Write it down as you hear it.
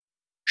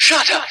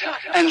Shut up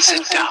and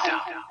sit down.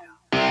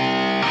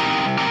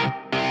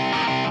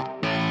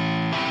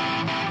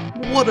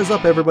 What is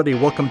up, everybody?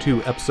 Welcome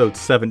to episode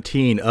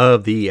 17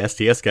 of the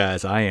STS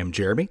Guys. I am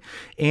Jeremy,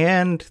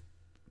 and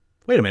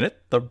wait a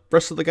minute, the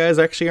rest of the guys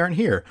actually aren't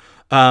here.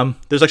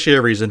 There's actually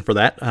a reason for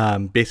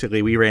that.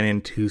 Basically, we ran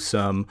into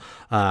some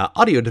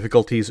audio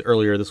difficulties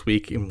earlier this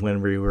week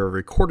when we were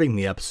recording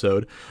the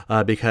episode,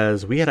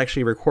 because we had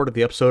actually recorded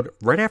the episode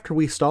right after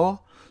we saw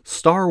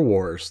Star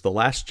Wars: The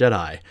Last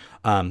Jedi.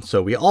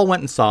 So we all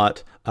went and saw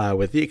it,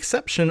 with the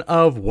exception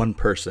of one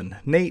person.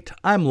 Nate,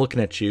 I'm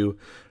looking at you.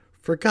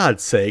 For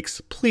God's sakes,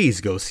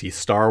 please go see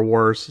Star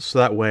Wars so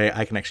that way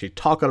I can actually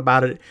talk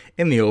about it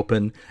in the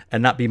open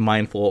and not be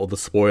mindful of the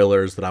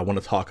spoilers that I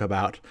want to talk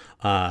about,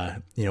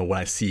 when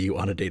I see you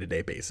on a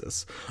day-to-day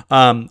basis.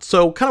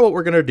 So kind of what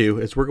we're going to do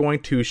is we're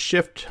going to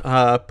shift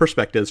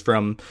perspectives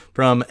from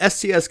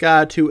STS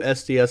Guy to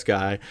STS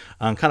Guy,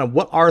 kind of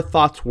what our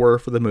thoughts were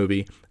for the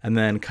movie and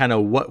then kind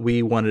of what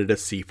we wanted to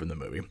see from the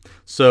movie.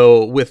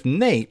 So with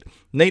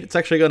Nate's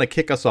actually going to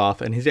kick us off,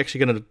 and he's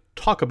actually going to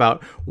talk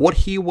about what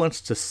he wants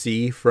to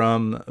see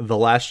from The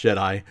Last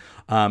Jedi.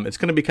 It's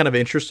going to be kind of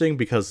interesting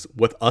because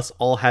with us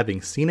all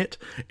having seen it,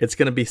 it's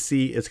going to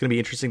be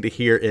interesting to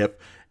hear if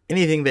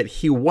anything that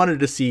he wanted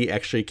to see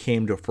actually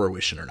came to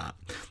fruition or not.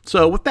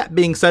 So with that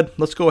being said,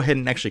 let's go ahead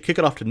and actually kick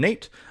it off to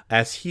Nate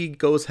as he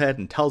goes ahead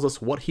and tells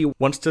us what he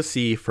wants to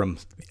see from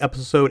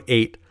episode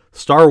 8,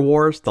 Star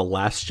Wars: The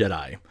Last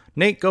Jedi.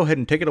 Nate, go ahead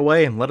and take it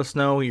away and let us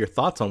know your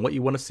thoughts on what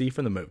you want to see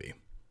from the movie.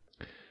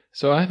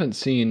 So I haven't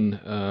seen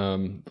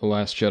The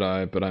Last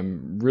Jedi, but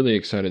I'm really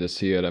excited to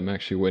see it. I'm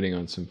actually waiting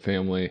on some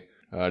family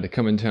to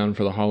come in town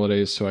for the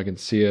holidays so I can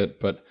see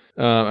it. But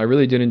I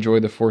really did enjoy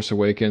The Force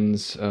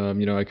Awakens.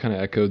 I kind of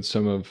echoed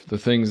some of the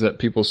things that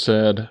people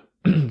said,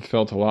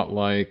 felt a lot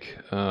like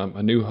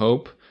A New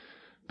Hope.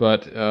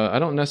 But I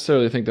don't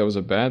necessarily think that was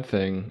a bad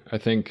thing. I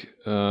think,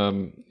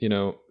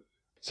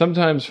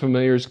 sometimes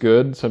familiar is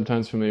good.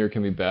 Sometimes familiar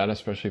can be bad,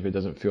 especially if it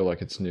doesn't feel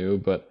like it's new.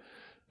 But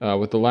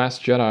with The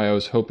Last Jedi, I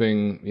was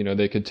hoping,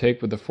 they could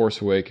take with The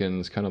Force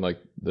Awakens, kind of like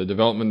the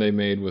development they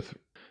made with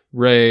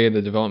Rey,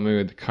 the development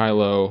with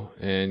Kylo,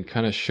 and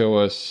kind of show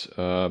us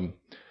a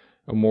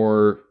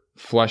more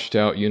fleshed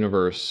out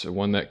universe,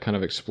 one that kind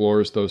of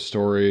explores those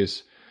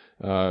stories,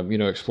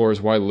 explores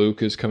why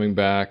Luke is coming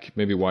back,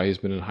 maybe why he's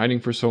been in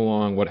hiding for so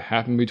long, what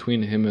happened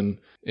between him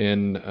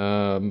and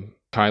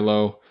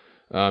Kylo.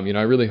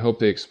 I really hope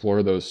they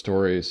explore those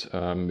stories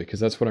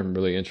because that's what I'm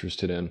really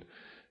interested in.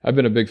 I've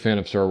been a big fan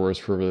of Star Wars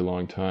for a really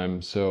long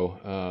time, so,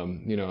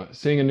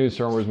 seeing a new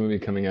Star Wars movie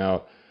coming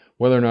out,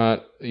 whether or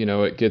not,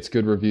 it gets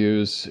good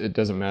reviews, it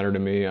doesn't matter to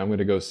me. I'm going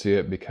to go see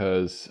it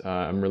because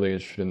I'm really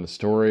interested in the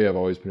story. I've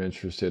always been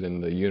interested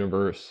in the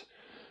universe.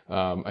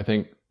 I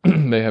think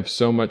they have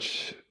so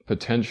much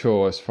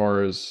potential as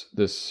far as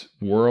this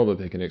world that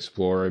they can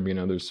explore.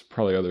 There's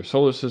probably other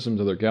solar systems,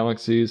 other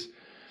galaxies.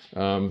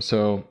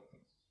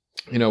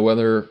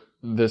 Whether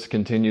this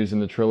continues in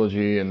the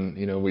trilogy and,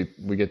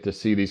 we get to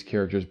see these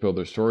characters build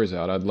their stories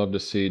out, I'd love to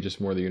see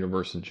just more of the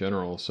universe in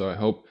general. So I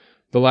hope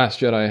The Last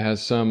Jedi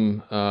has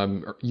some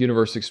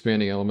universe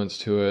expanding elements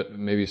to it,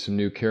 maybe some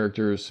new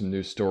characters, some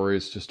new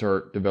stories to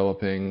start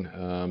developing,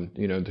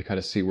 to kind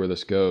of see where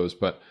this goes.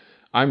 But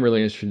I'm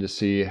really interested to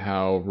see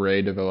how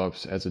Rey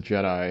develops as a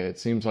Jedi. It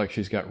seems like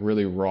she's got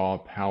really raw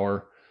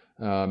power.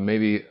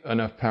 Maybe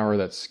enough power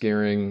that's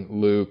scaring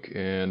Luke,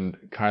 and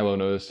Kylo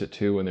noticed it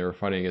too when they were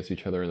fighting against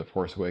each other in The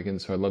Force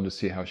Awakens. So I'd love to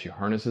see how she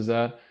harnesses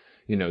that.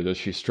 Does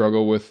she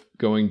struggle with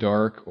going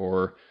dark,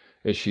 or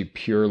is she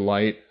pure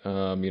light?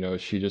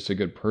 Is she just a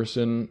good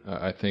person?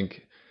 I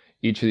think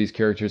each of these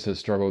characters has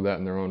struggled with that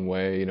in their own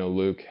way.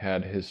 Luke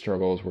had his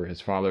struggles where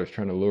his father was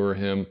trying to lure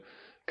him.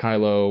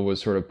 Kylo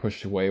was sort of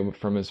pushed away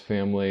from his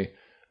family.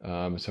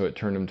 So it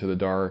turned him to the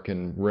dark,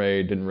 and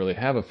Rey didn't really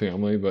have a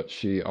family, but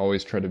she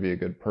always tried to be a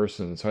good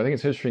person. So I think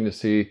it's interesting to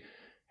see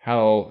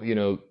how,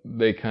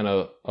 they kind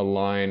of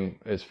align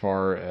as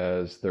far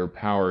as their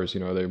powers.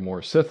 Are they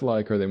more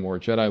Sith-like? Are they more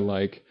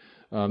Jedi-like?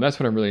 That's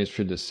what I'm really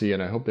interested to see,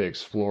 and I hope they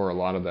explore a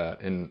lot of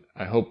that. And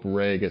I hope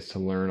Rey gets to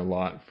learn a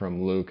lot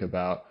from Luke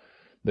about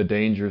the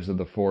dangers of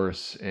the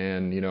Force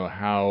and,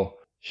 how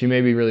she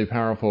may be really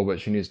powerful, but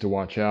she needs to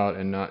watch out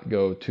and not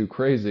go too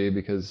crazy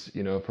because,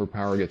 if her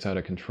power gets out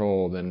of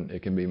control, then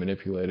it can be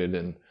manipulated.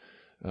 And,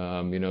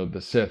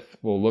 the Sith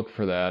will look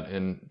for that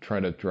and try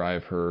to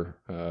drive her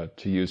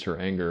to use her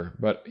anger.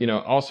 But,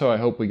 also I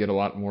hope we get a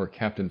lot more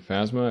Captain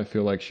Phasma. I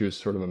feel like she was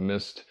sort of a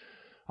missed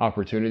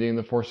opportunity in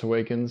The Force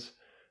Awakens.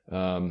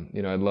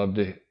 I'd love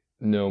to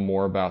know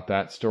more about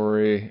that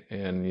story.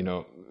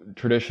 And,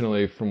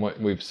 traditionally from what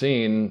we've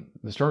seen,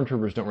 the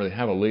Stormtroopers don't really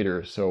have a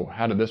leader. So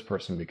how did this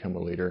person become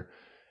a leader?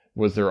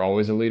 Was there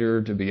always a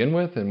leader to begin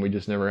with and we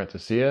just never got to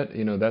see it?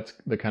 That's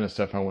the kind of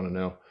stuff I want to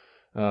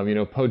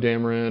know. Poe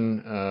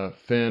Dameron,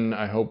 Finn,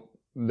 I hope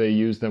they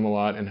use them a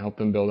lot and help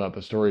them build out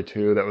the story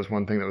too. That was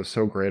one thing that was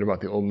so great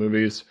about the old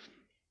movies.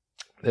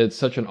 It's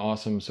such an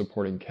awesome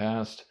supporting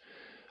cast.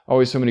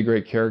 Always so many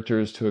great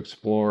characters to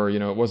explore.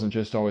 It wasn't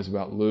just always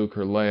about Luke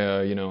or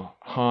Leia.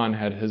 Han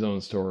had his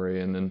own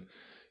story, and then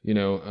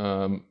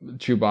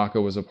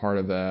Chewbacca was a part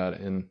of that,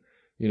 and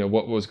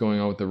what was going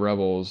on with the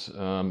rebels.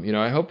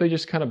 I hope they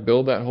just kind of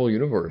build that whole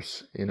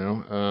universe.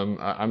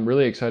 I'm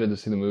really excited to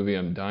see the movie.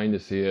 I'm dying to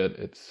see it.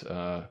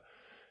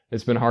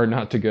 It's been hard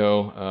not to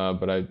go,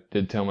 but I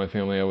did tell my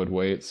family I would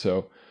wait.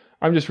 So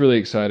I'm just really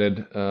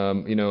excited.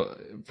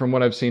 From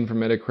what I've seen from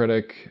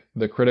Metacritic,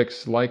 the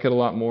critics like it a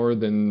lot more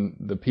than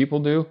the people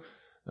do.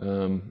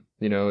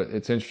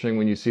 It's interesting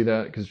when you see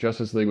that, because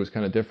Justice League was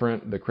kind of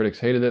different. The critics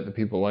hated it. The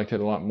people liked it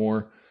a lot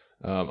more.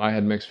 I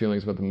had mixed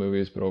feelings about the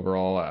movies, but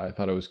overall I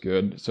thought it was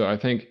good. So I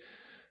think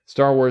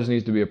Star Wars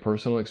needs to be a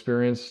personal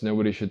experience.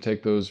 Nobody should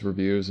take those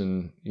reviews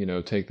and,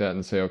 take that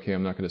and say, okay,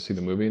 I'm not going to see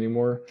the movie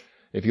anymore.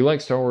 If you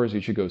like Star Wars,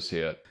 you should go see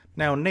it.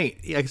 Now,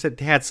 Nate, like I said,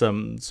 had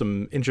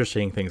some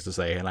interesting things to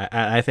say, and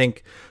I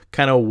think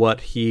kind of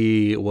what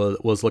he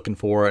was looking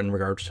for in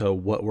regards to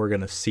what we're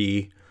going to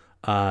see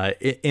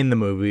in the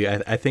movie.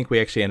 I think we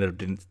actually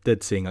ended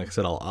up seeing, like I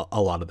said,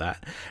 a lot of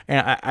that.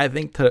 And I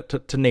think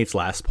to Nate's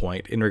last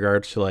point in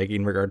regards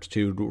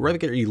to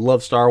whether you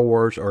love Star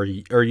Wars or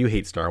you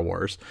hate Star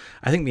Wars,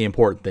 I think the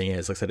important thing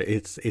is, like I said,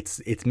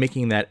 it's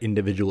making that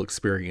individual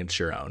experience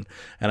your own.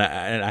 And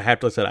I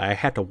have to say, I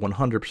have to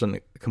 100%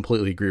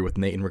 completely agree with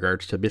Nate in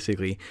regards to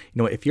basically,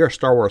 if you're a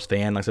Star Wars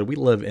fan, like I said, we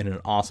live in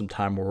an awesome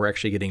time where we're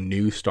actually getting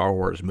new Star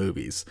Wars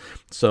movies.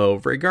 So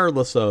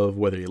regardless of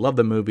whether you love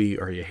the movie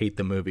or you hate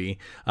the movie,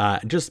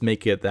 just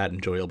make it that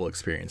enjoyable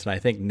experience. And I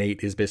think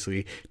Nate is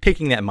basically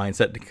taking that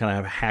mindset to kind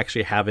of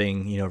actually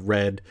having,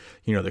 read,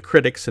 the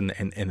critics and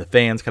the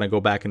fans kind of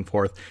go back and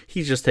forth.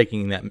 He's just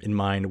taking that in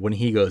mind when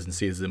he goes and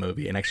sees the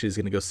movie, and actually is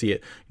going to go see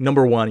it,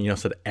 number one,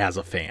 said as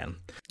a fan.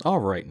 All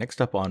right, next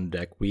up on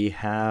deck, we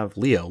have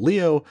Leo.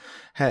 Leo,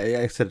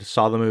 I said,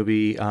 saw the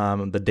movie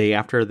the day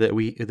after that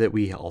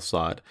we all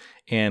saw it,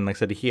 and like I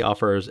said, he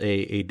offers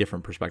a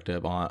different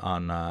perspective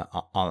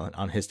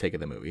on his take of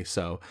the movie.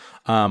 So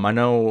I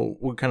know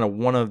kind of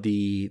one of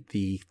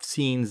the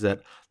scenes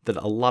that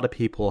a lot of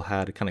people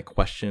had kind of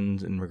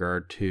questions in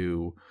regard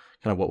to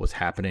kind of what was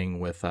happening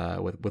with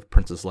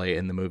Princess Leia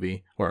in the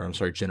movie, or I'm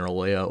sorry, General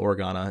Leia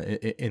Organa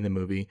in the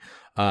movie.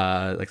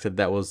 Like I said,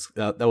 that was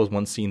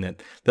one scene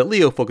that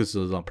Leo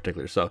focuses on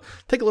particular. So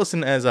take a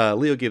listen as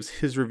Leo gives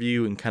his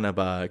review and kind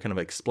of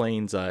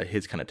explains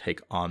his kind of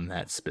take on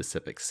that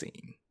specific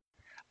scene.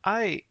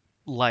 I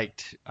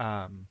liked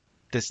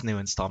this new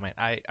installment.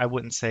 I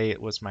wouldn't say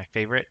it was my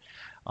favorite.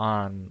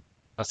 On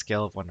a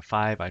scale of 1 to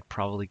 5, I'd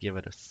probably give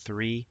it a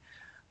 3.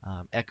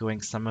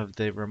 Echoing some of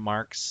the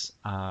remarks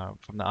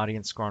from the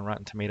audience score on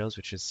Rotten Tomatoes,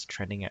 which is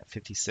trending at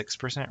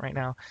 56% right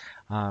now.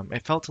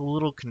 It felt a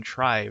little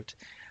contrived.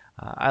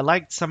 I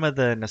liked some of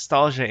the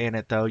nostalgia in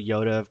it, though.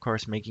 Yoda, of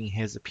course, making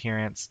his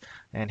appearance,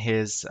 and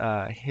his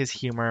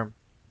humor.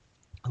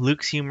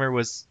 Luke's humor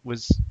was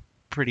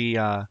pretty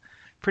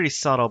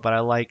subtle, but I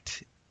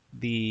liked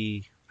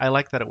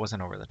that it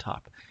wasn't over the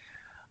top.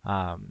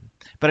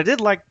 But I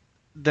did like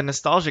the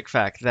nostalgic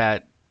fact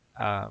that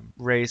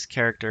Rey's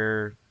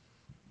character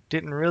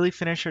didn't really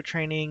finish her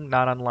training,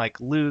 not unlike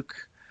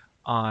Luke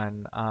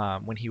on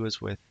when he was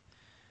with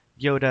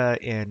Yoda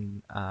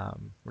in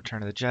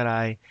Return of the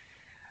Jedi.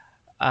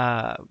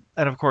 And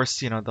of course,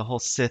 the whole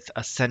Sith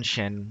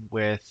ascension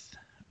with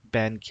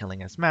Ben killing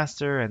his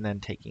master and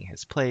then taking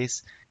his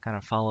place, kind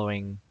of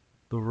following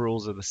the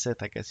rules of the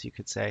Sith, I guess you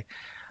could say.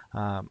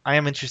 I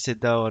am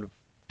interested, though,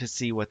 to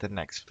see what the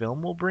next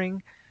film will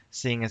bring,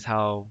 seeing as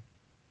how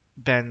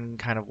Ben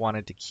kind of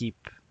wanted to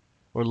keep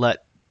or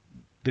let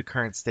the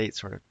current state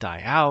sort of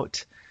die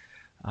out.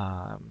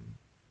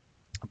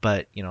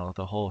 But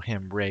the whole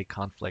him-Rey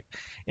conflict.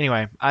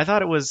 Anyway, I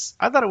thought it was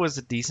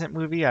a decent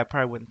movie. I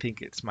probably wouldn't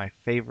think it's my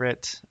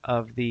favorite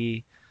of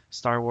the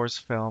Star Wars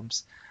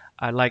films.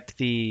 I liked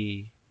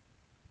the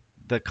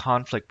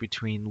conflict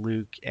between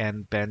Luke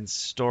and Ben's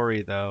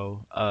story,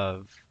 though,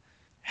 of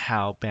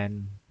how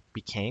Ben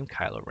became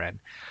Kylo Ren.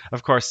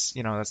 Of course,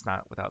 that's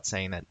not without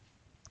saying that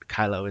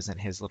Kylo isn't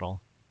his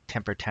little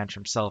temper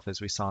tantrum self,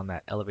 as we saw in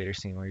that elevator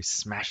scene where he's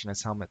smashing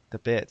his helmet to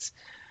bits.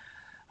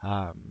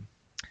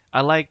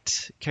 I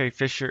liked Carrie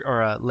Fisher,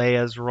 or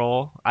Leia's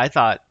role. I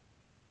thought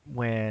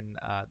when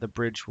the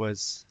bridge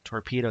was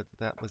torpedoed,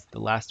 that was the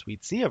last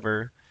we'd see of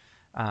her,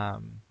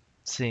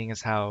 seeing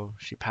as how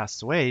she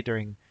passed away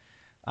during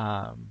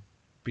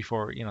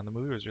before the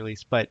movie was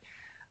released. But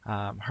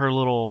her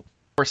little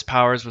force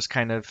powers was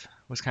kind of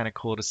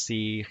cool to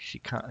see.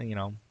 She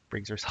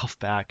brings herself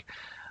back.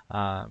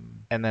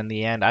 And then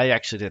the end, I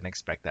actually didn't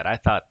expect that. I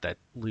thought that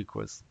Luke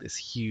was this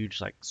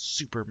huge, like,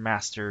 super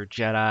master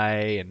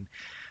Jedi and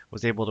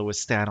was able to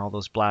withstand all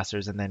those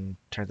blasters, and then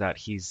turns out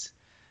he's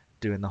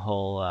doing the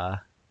whole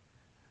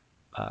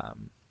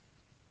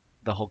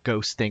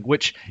ghost thing,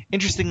 which,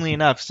 interestingly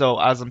enough, so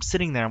as I'm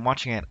sitting there, I'm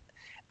watching it,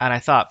 and I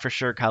thought for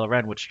sure Kylo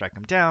Ren would strike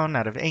him down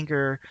out of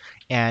anger,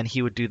 and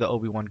he would do the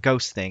Obi-Wan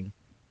ghost thing.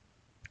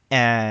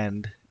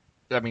 And,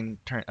 I mean,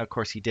 of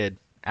course he did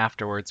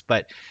afterwards,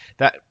 but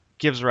that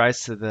gives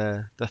rise to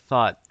the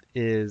thought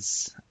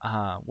is,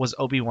 was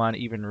Obi-Wan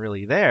even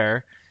really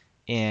there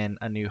in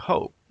A New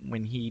Hope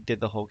when he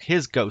did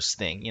his ghost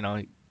thing?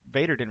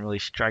 Vader didn't really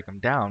strike him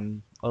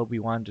down.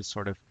 Obi-Wan just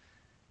sort of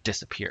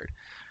disappeared.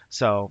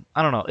 So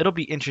I don't know. It'll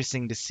be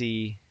interesting to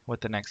see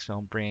what the next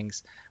film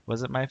brings.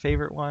 Wasn't my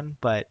favorite one,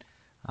 but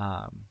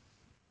um,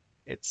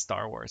 it's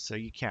Star Wars, so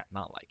you can't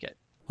not like it.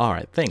 All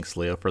right, thanks,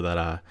 Leo, for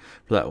that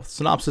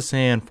synopsis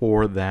and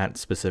for that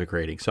specific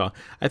rating. So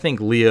I think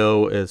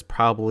Leo is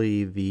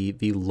probably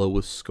the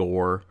lowest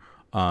score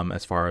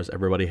as far as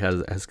everybody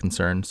has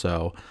concerned.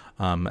 So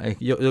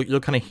you'll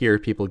kind of hear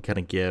people kind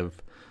of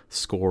give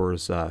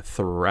scores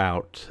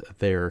throughout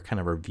their kind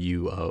of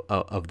review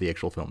of the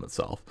actual film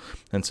itself.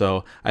 And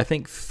so I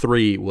think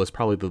 3 was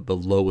probably the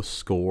lowest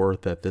score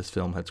that this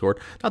film had scored.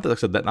 Not that I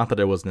said that, not that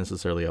it was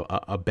necessarily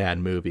a bad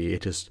movie.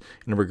 It just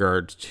in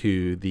regards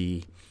to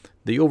the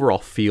overall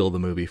feel of the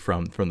movie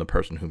from the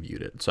person who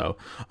viewed it. So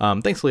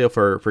thanks, Leo,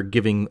 for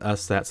giving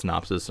us that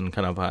synopsis and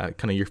kind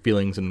of your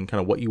feelings and kind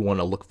of what you want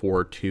to look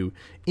forward to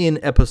in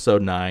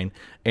episode 9.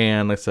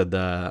 And like I said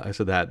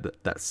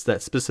that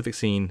specific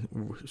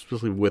scene,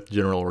 especially with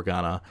General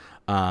Organa,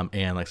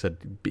 and like I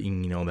said,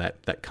 being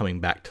that coming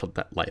back to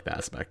that life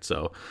aspect.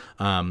 So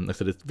like I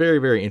said, it's very,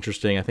 very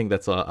interesting. I think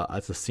that's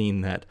a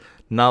scene that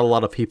not a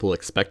lot of people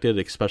expected,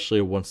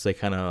 especially once they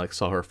kind of like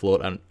saw her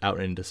float out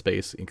into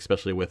space,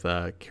 especially with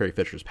Carrie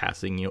Fisher's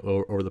passing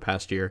over the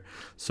past year.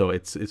 So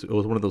it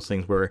was one of those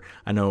things where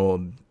I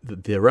know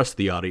the rest of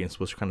the audience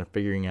was kind of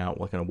figuring out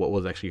what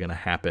was actually going to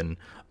happen,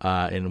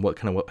 and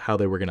how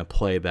they were going to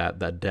play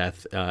that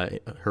death,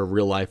 her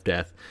real life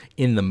death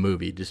in the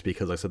movie, just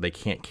because like I said they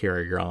can't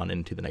carry her on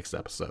into the next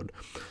episode.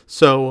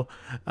 So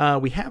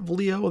we have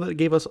Leo that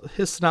gave us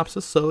his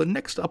synopsis. So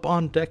next up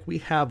on deck we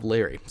have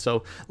Larry.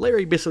 So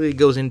Larry basically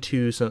goes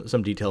into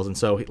some details, and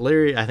so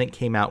Larry, I think,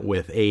 came out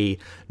with a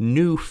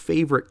new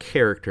favorite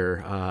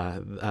character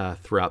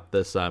throughout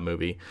this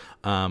movie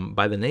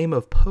by the name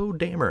of Poe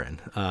Dameron.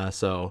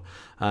 So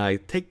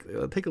take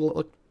a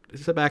look.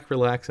 Sit back,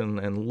 relax,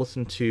 and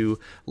listen to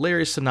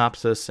Larry's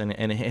synopsis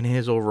and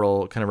his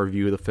overall kind of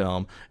review of the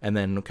film, and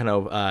then kind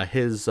of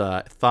his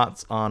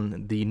thoughts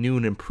on the new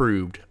and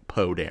improved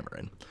Poe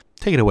Dameron.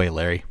 Take it away,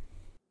 Larry.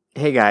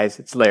 Hey guys,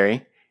 it's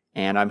Larry,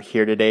 and I'm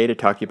here today to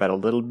talk to you about a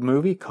little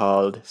movie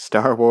called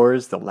Star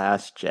Wars: The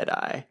Last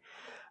Jedi.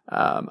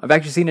 I've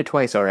actually seen it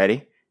twice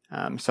already.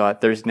 Saw it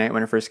Thursday night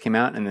when it first came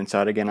out, and then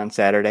saw it again on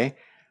Saturday.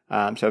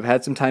 So I've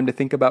had some time to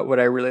think about what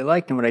I really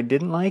liked and what I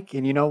didn't like,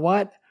 and you know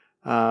what?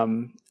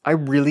 I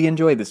really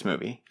enjoyed this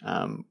movie,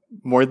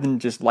 more than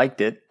just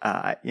liked it.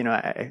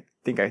 I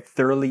think I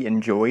thoroughly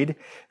enjoyed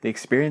the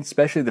experience,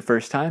 especially the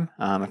first time.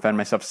 I found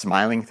myself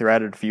smiling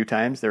throughout it a few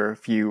times. There were a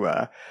few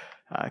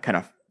kind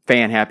of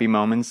fan-happy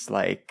moments,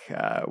 like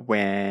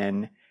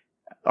when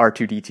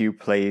R2-D2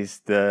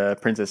 plays the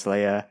Princess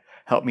Leia,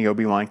 "Help me,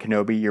 Obi-Wan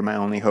Kenobi, you're my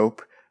only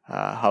hope,"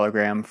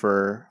 hologram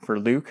for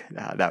Luke.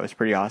 That was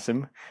pretty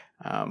awesome.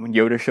 When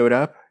Yoda showed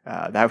up,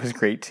 that was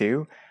great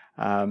too.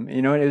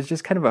 It was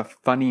just kind of a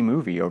funny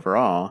movie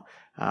overall.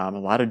 A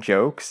lot of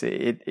jokes.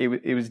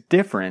 It was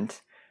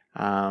different,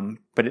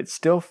 but it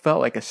still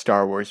felt like a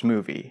Star Wars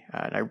movie,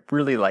 and I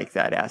really like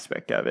that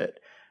aspect of it.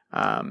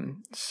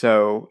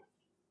 So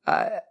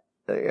I'm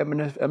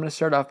gonna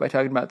start off by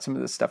talking about some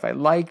of the stuff I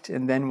liked,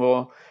 and then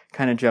we'll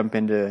kind of jump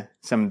into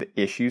some of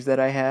the issues that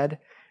I had.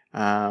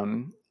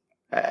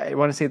 I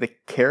want to say the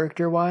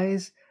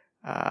character-wise,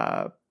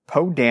 Poe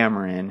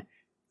Dameron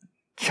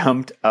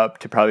jumped up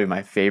to probably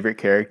my favorite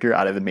character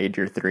out of the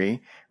major 3,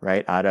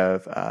 right? Out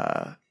of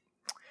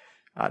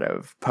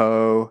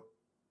Poe,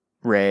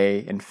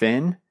 Rey, and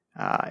Finn.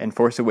 In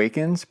Force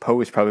Awakens, Poe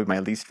was probably my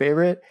least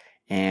favorite,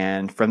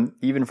 and from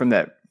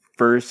that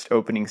first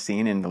opening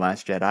scene in The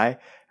Last Jedi,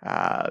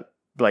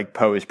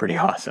 Poe is pretty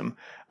awesome.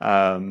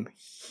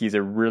 He's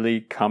a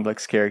really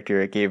complex character.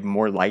 It gave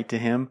more light to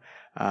him.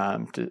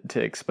 To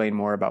explain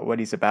more about what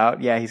he's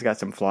about. Yeah, he's got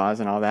some flaws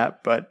and all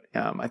that, but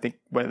I think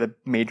one of the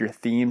major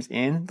themes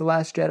in The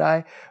Last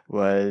Jedi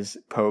was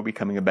Poe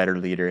becoming a better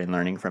leader and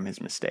learning from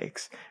his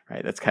mistakes,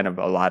 right? That's kind of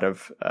a lot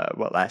of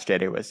what Last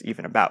Jedi was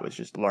even about, was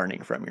just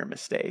learning from your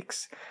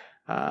mistakes.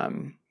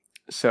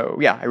 So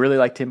yeah, I really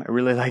liked him. I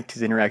really liked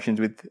his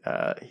interactions with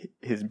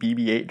his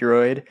BB-8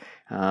 droid.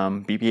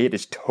 BB-8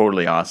 is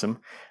totally awesome.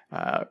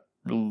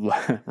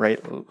 Right,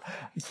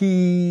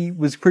 he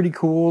was pretty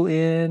cool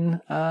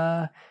in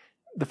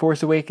The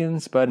Force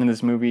Awakens, but in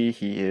this movie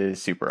he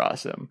is super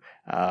awesome.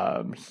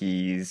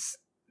 He's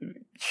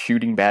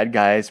shooting bad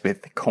guys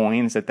with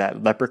coins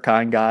that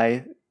leprechaun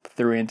guy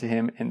threw into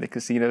him in the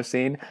casino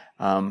scene.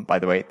 By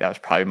the way, that was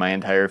probably my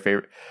entire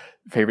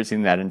favorite scene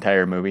in that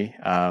entire movie,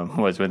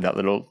 was when that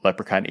little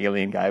leprechaun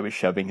alien guy was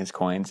shoving his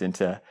coins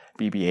into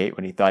BB-8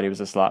 when he thought he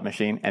was a slot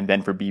machine, and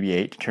then for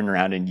BB-8 to turn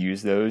around and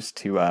use those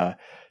to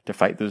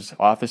fight those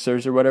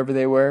officers or whatever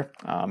they were.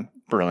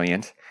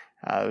 Brilliant.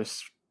 It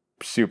was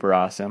super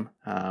awesome.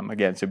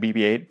 Again, so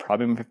BB-8,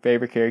 probably my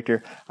favorite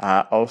character.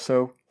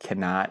 Also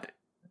cannot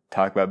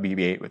talk about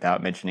BB-8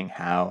 without mentioning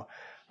how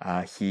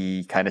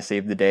he kind of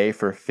saved the day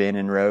for Finn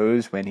and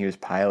Rose when he was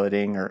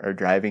piloting or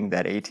driving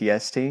that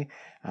AT-ST.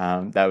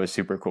 That was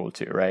super cool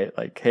too, right?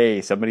 Like,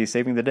 hey, somebody's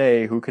saving the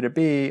day. Who could it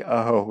be?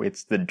 Oh,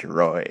 it's the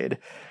droid.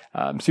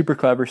 Super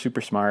clever,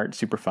 super smart,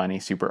 super funny,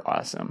 super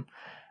awesome.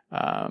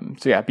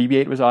 So yeah,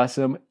 BB-8 was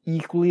awesome.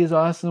 Equally as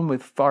awesome,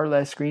 with far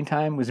less screen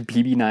time, was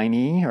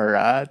BB-9E,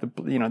 or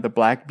the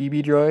black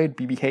BB droid,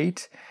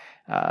 BB-8.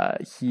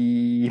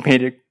 He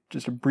made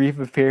just a brief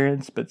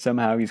appearance, but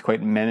somehow he's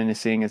quite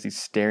menacing as he's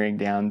staring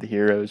down the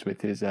heroes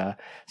with his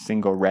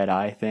single red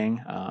eye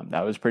thing.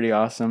 That was pretty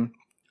awesome.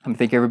 I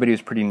think everybody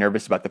was pretty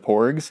nervous about the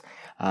Porgs.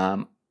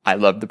 I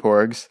loved the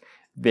Porgs.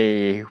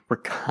 They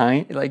were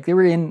they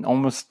were in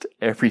almost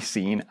every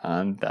scene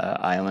on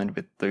the island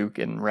with Luke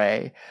and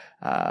Rey.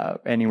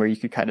 Anywhere you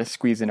could kind of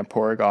squeeze in a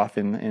Porg off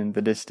in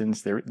the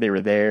distance, they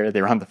were there.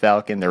 They were on the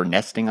Falcon. They were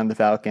nesting on the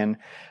Falcon.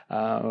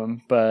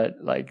 But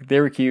like, they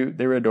were cute.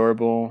 They were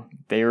adorable.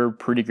 They were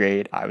pretty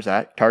great. I was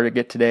at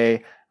Target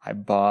today. I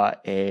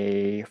bought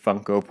a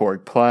Funko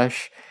Porg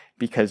plush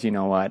because you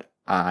know what?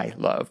 I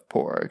love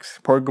Porgs.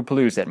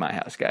 Porgapalooza at my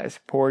house, guys.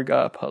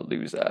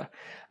 Porgapalooza.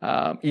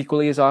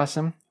 Equally as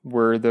awesome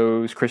were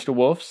those crystal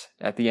wolves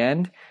at the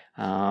end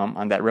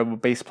on that rebel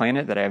base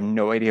planet that I have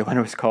no idea what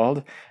it was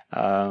called.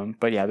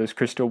 But yeah, those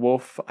crystal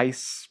wolf,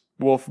 ice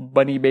wolf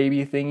bunny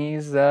baby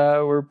thingies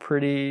were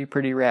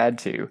pretty rad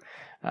too.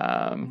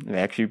 They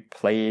actually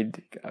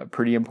played a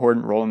pretty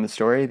important role in the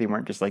story. They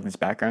weren't just like this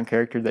background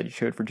character that you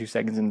showed for 2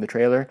 seconds in the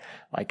trailer,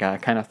 like I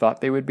kind of thought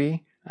they would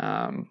be.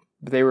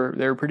 But they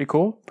were pretty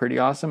cool, pretty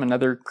awesome.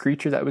 Another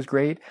creature that was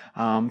great.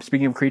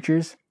 Speaking of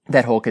creatures,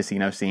 that whole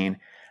casino scene,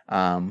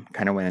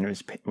 kind of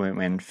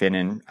when Finn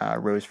and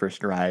Rose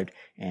first arrived,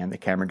 and the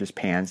camera just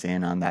pans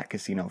in on that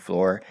casino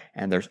floor,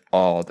 and there's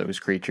all those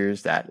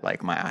creatures that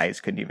like my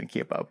eyes couldn't even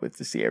keep up with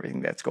to see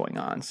everything that's going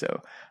on.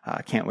 So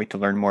can't wait to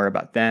learn more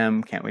about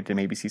them. Can't wait to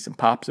maybe see some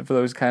pops of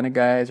those kind of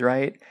guys,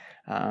 right?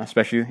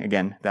 Especially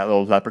again, that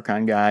little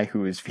leprechaun guy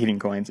who is feeding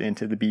coins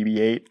into the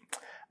BB-8.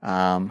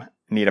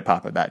 Need a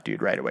pop of that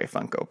dude right away,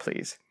 Funko,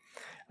 please.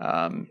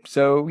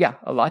 So yeah,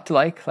 a lot to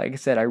like. Like I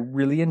said, I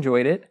really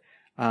enjoyed it.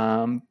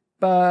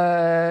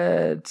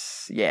 But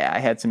yeah, I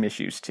had some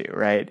issues too,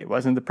 right? It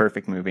wasn't the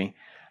perfect movie.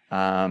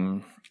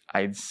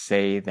 I'd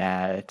say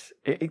that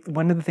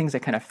one of the things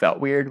that kind of felt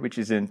weird, which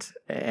isn't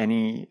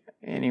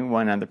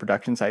anyone on the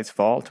production side's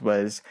fault,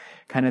 was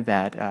kind of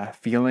that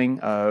feeling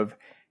of,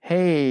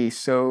 hey,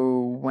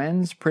 so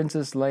when's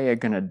Princess Leia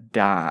gonna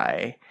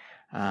die?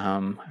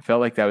 I felt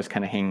like that was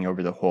kind of hanging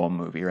over the whole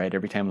movie, right?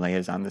 Every time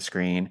Leia's on the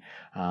screen,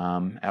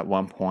 at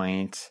one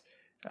point,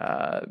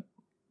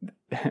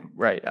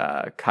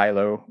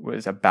 Kylo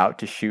was about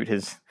to shoot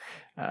his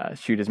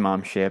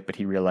mom's ship, but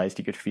he realized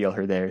he could feel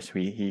her there, so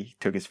he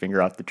took his finger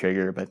off the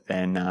trigger. But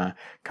then a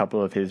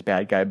couple of his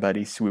bad guy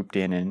buddies swooped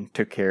in and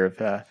took care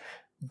of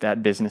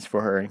that business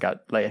for her and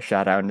got Leia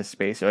shot out into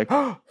space. They're like,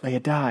 oh,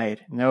 Leia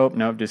died. Nope,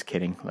 just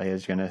kidding.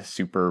 Leia's gonna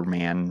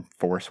Superman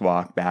force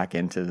walk back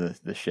into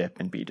the ship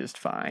and be just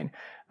fine.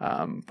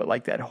 But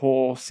like that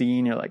whole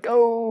scene, you're like,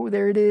 oh,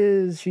 there it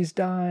is, she's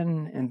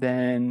done. And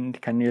then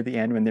kind of near the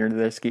end when they're in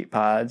the escape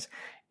pods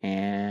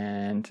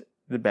and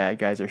the bad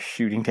guys are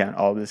shooting down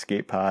all the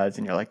escape pods,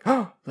 and you're like,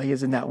 oh,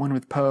 Leia's in that one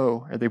with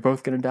Poe. Are they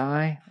both gonna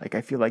die? Like,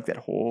 I feel like the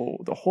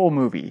whole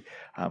movie,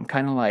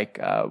 kind of like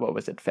what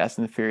was it, Fast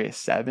and the Furious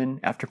 7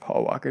 after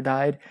Paul Walker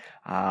died.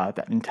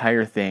 That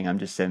entire thing, I'm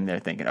just sitting there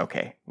thinking,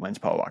 okay, when's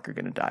Paul Walker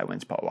gonna die?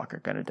 When's Paul Walker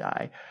gonna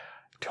die?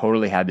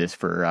 Totally had this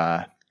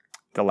for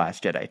The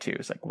Last Jedi too.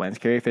 It's like, when's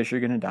Carrie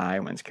Fisher gonna die?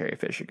 When's Carrie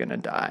Fisher gonna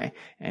die?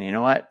 And you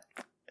know what?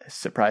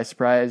 Surprise,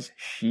 surprise,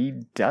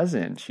 she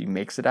doesn't. She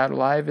makes it out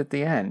alive at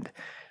the end.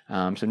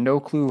 So no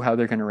clue how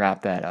they're going to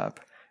wrap that up.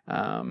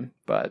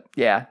 But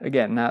yeah,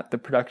 again, not the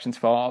production's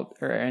fault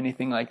or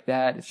anything like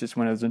that. It's just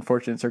one of those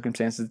unfortunate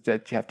circumstances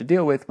that you have to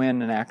deal with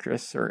when an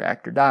actress or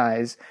actor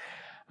dies.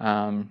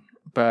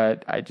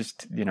 But I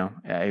just,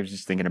 I was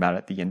just thinking about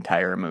it the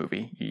entire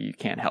movie. You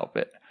can't help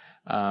it.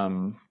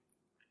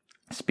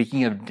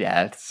 Speaking of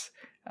deaths,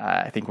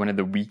 I think one of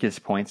the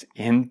weakest points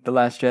in The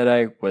Last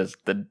Jedi was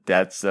the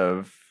deaths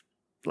of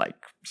like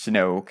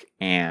Snoke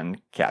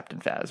and Captain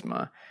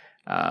Phasma.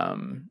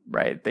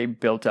 Right, they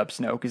built up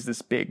Snoke as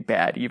this big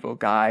bad evil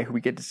guy who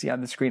we get to see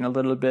on the screen a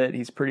little bit.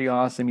 He's pretty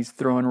awesome. He's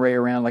throwing Rey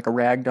around like a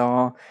rag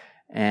doll,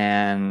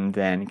 and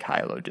then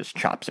Kylo just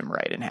chops him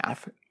right in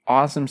half.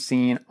 Awesome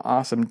scene,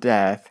 awesome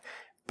death.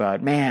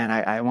 But man,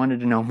 I wanted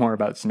to know more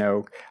about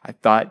Snoke. I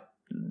thought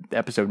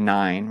episode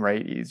 9,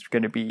 right, he's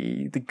going to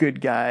be the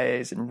good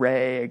guys and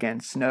Rey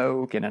against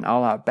Snoke in an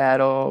all-out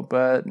battle,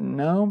 but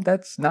no,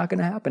 that's not going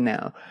to happen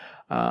now.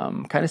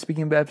 Kind of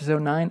speaking of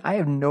episode 9, I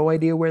have no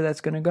idea where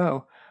that's going to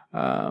go.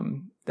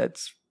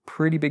 That's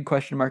pretty big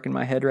question mark in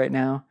my head right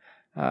now.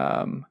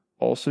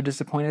 Also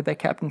disappointed that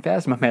Captain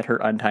Phasma met her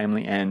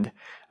untimely end.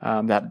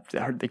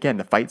 Again,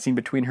 the fight scene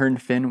between her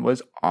and Finn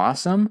was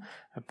awesome,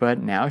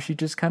 but now she's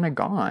just kind of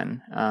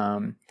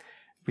gone.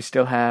 We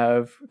still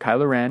have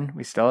Kylo Ren,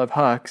 we still have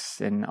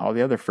Hux, and all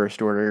the other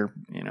First Order,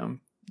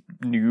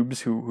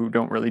 noobs who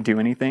don't really do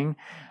anything.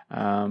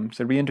 So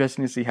it'll be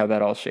interesting to see how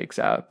that all shakes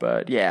out.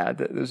 But yeah,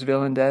 those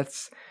villain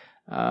deaths,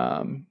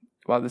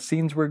 while the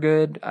scenes were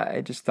good,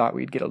 I just thought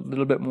we'd get a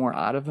little bit more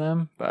out of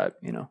them. But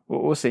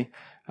we'll see.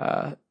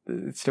 The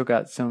it's still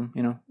got some,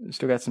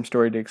 still got some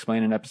story to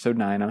explain in episode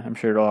 9. I'm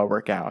sure it'll all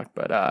work out,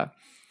 but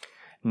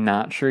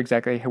not sure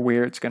exactly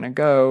where it's going to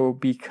go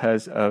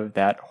because of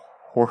that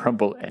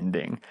horrible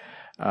ending.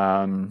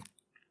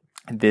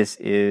 This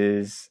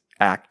is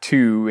Act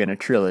 2 in a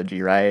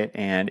trilogy, right?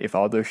 And if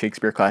all those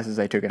Shakespeare classes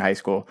I took in high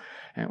school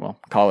and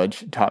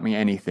college taught me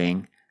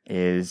anything,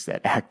 is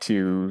that Act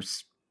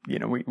 2's,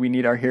 we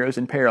need our heroes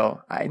in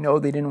peril. I know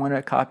they didn't want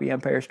to copy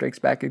Empire Strikes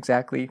Back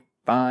exactly.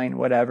 Fine,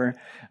 whatever.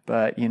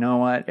 But you know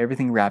what?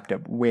 Everything wrapped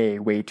up way,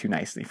 way too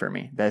nicely for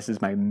me. This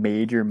is my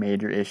major,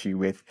 major issue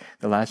with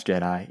The Last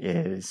Jedi,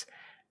 is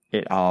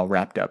it all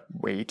wrapped up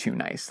way too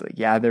nicely.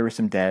 Yeah, there were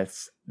some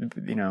deaths.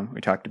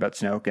 We talked about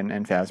Snoke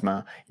and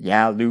Phasma.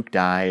 Yeah, Luke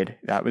died.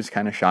 That was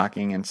kind of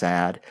shocking and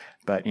sad.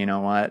 But you know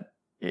what?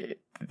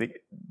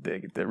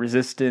 The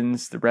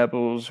Resistance, the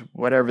Rebels,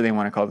 whatever they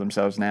want to call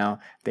themselves now,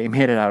 they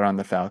made it out on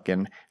the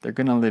Falcon. They're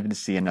going to live to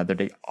see another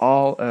day.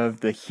 All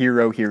of the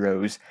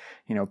heroes,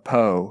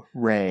 Poe,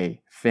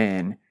 Rey,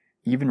 Finn,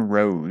 even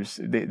Rose,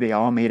 they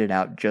all made it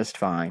out just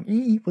fine.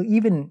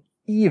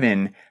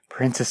 Even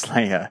Princess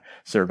Leia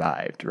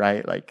survived,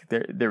 right? Like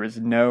there was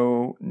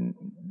the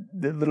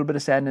little bit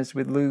of sadness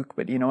with Luke,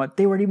 but you know what?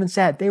 They weren't even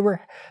sad.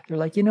 They're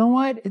like, you know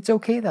what? It's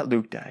okay that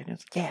Luke died. And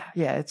it's like,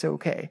 yeah, it's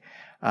okay.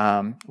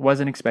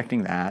 Wasn't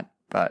expecting that,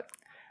 but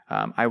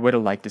I would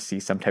have liked to see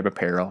some type of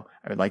peril.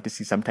 I would like to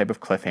see some type of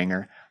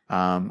cliffhanger.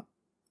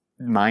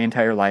 My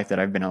entire life that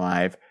I've been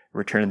alive,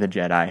 Return of the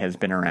Jedi has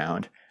been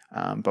around.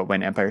 But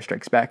when Empire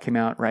Strikes Back came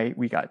out, right,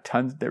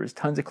 there was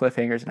tons of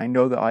cliffhangers, and I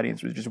know the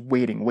audience was just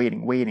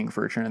waiting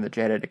for Return of the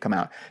Jedi to come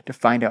out to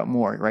find out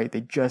more, right?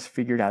 They just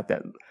figured out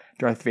that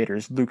Darth Vader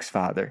is Luke's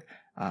father.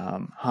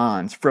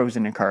 Han's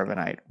frozen in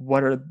carbonite.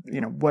 What are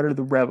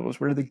the rebels?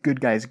 What are the good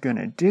guys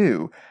gonna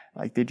do?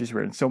 Like, they just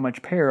were in so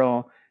much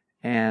peril,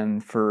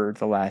 and for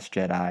The Last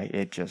Jedi,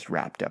 it just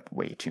wrapped up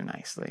way too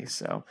nicely.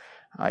 So,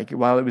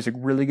 while it was a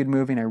really good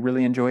movie and I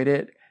really enjoyed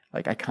it,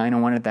 I kind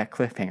of wanted that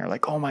cliffhanger.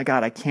 Like, oh my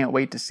God, I can't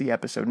wait to see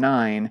episode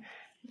 9.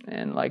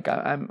 And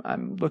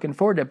I'm looking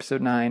forward to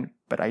episode 9,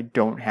 but I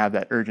don't have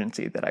that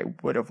urgency that I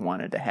would have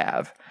wanted to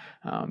have.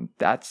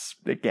 That's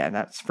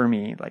for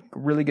me, a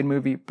really good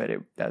movie, but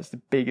that's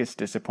the biggest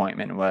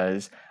disappointment,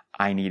 was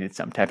I needed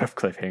some type of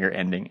cliffhanger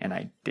ending, and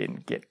I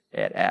didn't get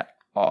it at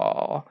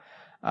all.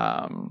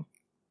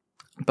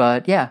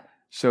 But yeah,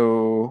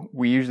 so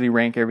we usually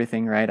rank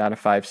everything right out of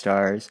 5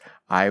 stars.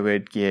 I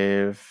would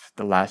give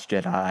The Last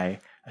Jedi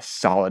a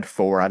solid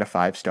 4 out of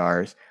 5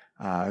 stars.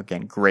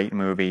 Again, great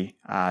movie.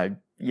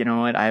 You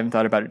know what? I haven't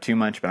thought about it too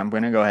much, but I'm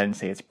going to go ahead and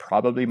say it's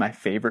probably my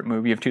favorite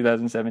movie of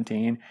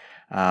 2017.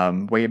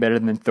 Way better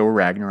than Thor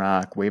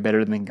Ragnarok, way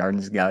better than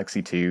Guardians of the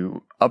Galaxy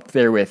 2, up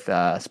there with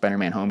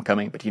Spider-Man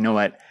Homecoming. But you know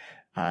what?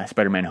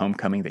 Spider-Man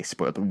Homecoming, they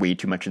spoiled way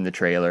too much in the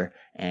trailer,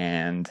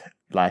 and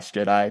Last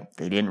Jedi,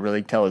 they didn't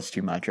really tell us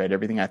too much, right?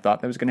 Everything I thought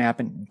that was going to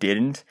happen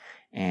didn't,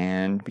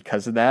 and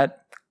because of that,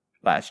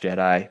 Last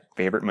Jedi,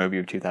 favorite movie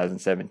of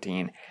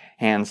 2017,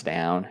 hands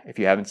down. If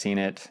you haven't seen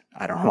it,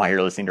 I don't know why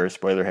you're listening to a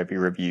spoiler-heavy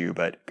review,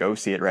 but go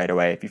see it right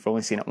away. If you've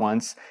only seen it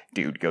once,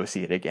 dude, go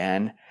see it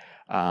again.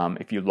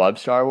 If you love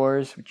Star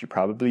Wars, which you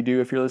probably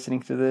do if you're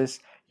listening to this,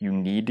 you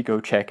need to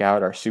go check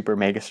out our Super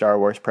Mega Star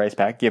Wars Prize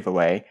Pack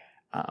giveaway.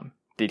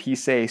 Did he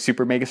say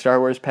Super Mega Star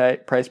Wars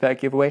Prize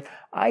Pack giveaway?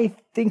 I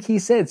think he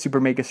said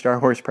Super Mega Star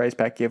Wars Prize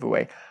Pack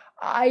giveaway.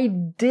 I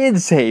did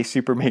say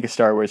Super Mega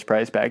Star Wars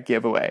Prize Pack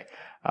giveaway.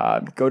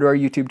 Go to our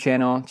YouTube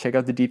channel, check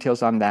out the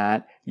details on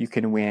that. You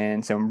can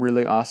win some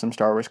really awesome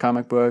Star Wars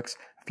comic books,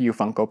 a few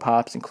Funko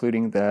Pops,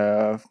 including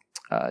the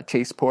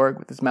Chase Porg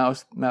with his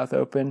mouth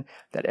open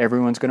that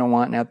everyone's going to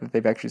want now that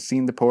they've actually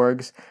seen the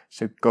Porgs.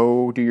 So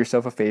go do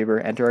yourself a favor,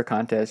 enter our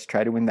contest,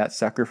 try to win that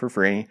sucker for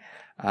free.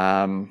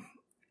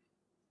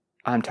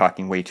 I'm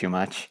talking way too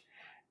much.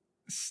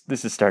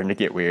 This is starting to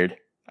get weird.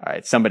 All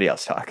right, somebody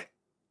else talk.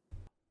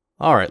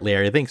 All right,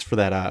 Larry, thanks for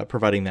that,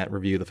 providing that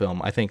review of the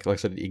film. I think, like I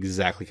said,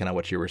 exactly kind of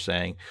what you were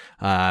saying.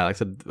 Like I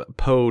said,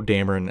 Poe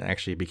Dameron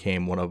actually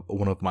became one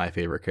of my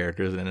favorite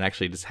characters, and it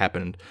actually just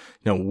happened,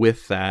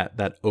 with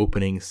that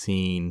opening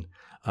scene,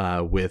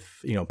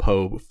 with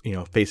Poe,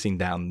 facing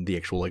down the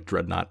actual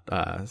dreadnought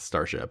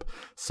starship.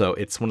 So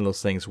it's one of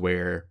those things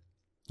where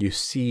you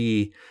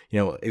see,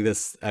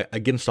 this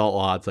against all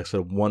odds, like I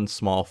said, one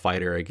small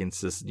fighter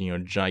against this,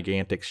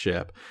 gigantic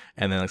ship.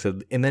 And then, like I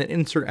said,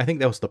 insert, I think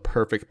that was the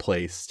perfect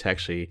place to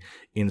actually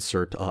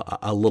insert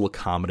a little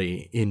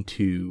comedy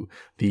into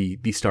the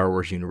Star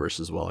Wars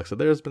universe as well. Like I said,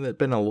 there's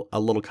been a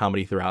little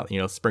comedy throughout,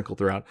 sprinkled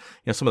throughout,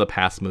 some of the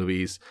past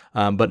movies,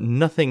 but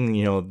nothing,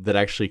 that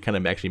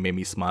actually made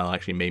me smile,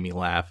 actually made me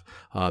laugh,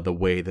 the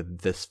way that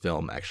this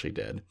film actually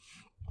did.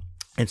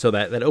 And so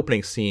that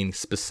opening scene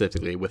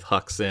specifically with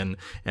Hux and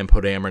Poe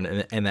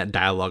Dameron and that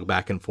dialogue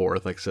back and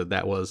forth, like I said,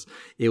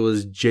 it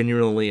was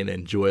genuinely an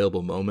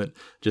enjoyable moment,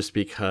 just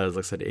because,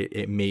 like I said,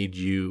 it made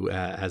you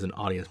as an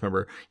audience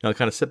member,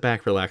 kind of sit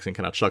back, relax, and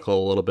kind of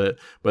chuckle a little bit,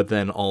 but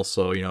then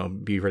also,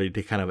 be ready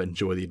to kind of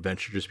enjoy the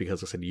adventure, just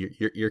because, like I said,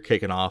 you're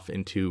kicking off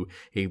into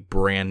a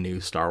brand new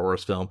Star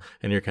Wars film,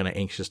 and you're kind of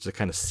anxious to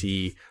kind of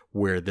see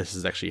where this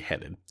is actually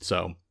headed.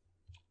 So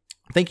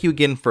thank you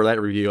again for that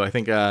review. I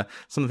think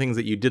some of the things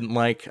that you didn't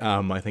like,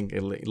 I think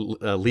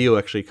Leo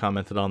actually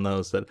commented on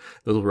those, that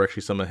those were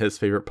actually some of his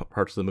favorite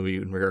parts of the movie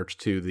in regards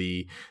to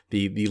the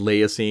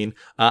Leia scene.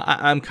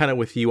 I'm kind of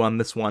with you on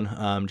this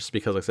one, just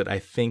because, like I said, I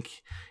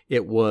think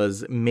it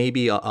was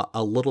maybe a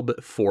little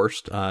bit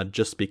forced,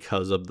 just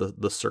because of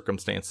the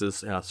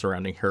circumstances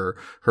surrounding her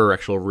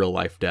actual real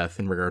life death,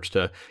 in regards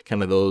to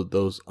kind of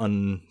those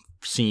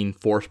unseen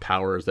force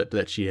powers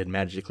that she had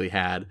magically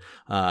had,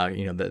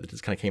 that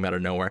just kind of came out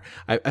of nowhere.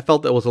 I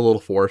felt that was a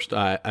little forced.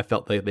 I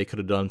felt they could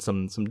have done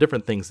some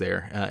different things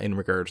there, in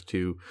regards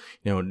to,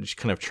 just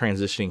kind of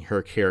transitioning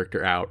her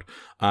character out.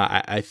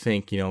 I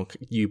think,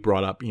 you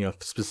brought up,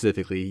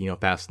 specifically,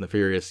 Fast and the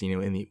Furious,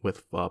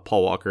 with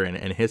Paul Walker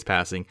and his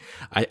passing.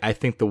 I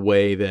think the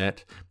way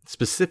that,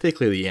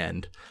 specifically the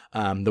end,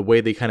 the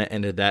way they kind of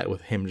ended that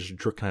with him just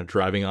kind of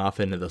driving off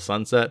into the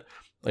sunset,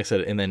 like I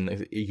said, and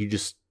then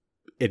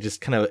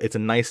it's a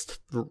nice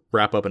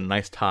wrap up and a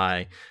nice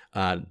tie,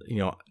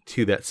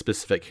 to that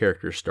specific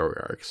character's story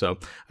arc. So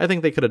I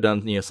think they could have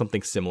done,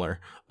 something similar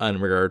in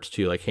regards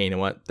to, like, hey, you know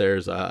what?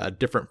 There's a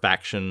different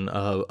faction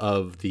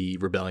of the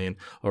rebellion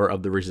or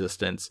of the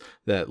resistance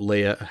that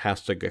Leia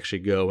has to actually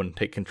go and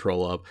take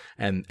control of,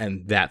 and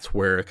that's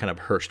where kind of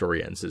her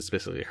story ends. It's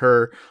basically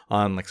her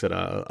on, like I said,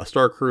 a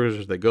Star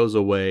Cruiser that goes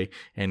away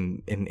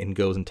and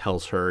goes and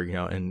tells her,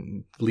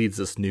 and leads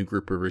this new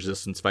group of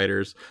resistance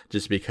fighters,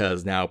 just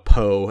because now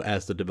Poe,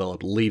 as the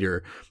developed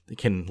leader,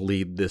 can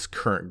lead this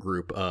current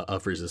group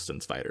of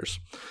resistance fighters.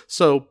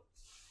 So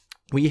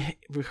we've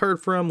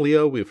heard from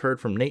Leo, we've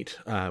heard from Nate,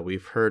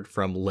 we've heard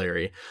from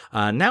Larry.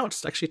 Now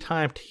it's actually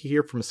time to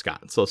hear from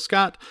Scott. So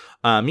Scott,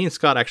 me and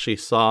Scott actually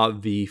saw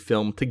the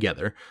film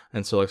together,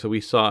 and so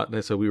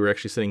we were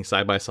actually sitting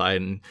side by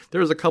side, and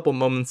there was a couple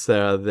moments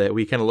that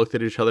we kind of looked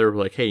at each other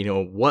like, hey,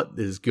 what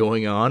is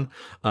going on?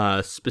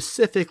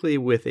 Specifically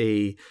with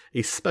a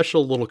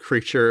special little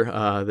creature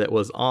that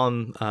was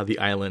on the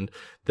island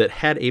that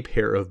had a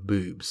pair of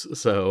boobs.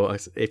 So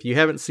if you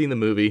haven't seen the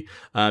movie,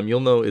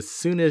 you'll know as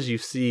soon as you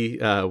see,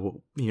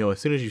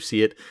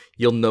 it,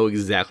 you'll know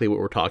exactly what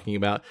we're talking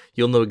about.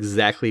 You'll know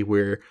exactly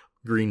where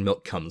green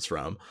milk comes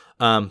from.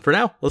 For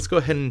now, let's go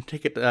ahead and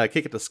kick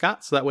it to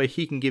Scott, so that way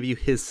he can give you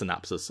his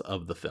synopsis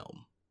of the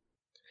film.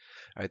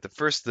 All right, the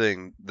first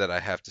thing that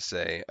I have to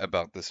say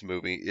about this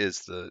movie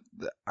is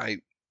I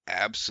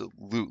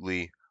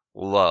absolutely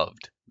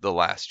loved The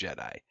Last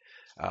Jedi.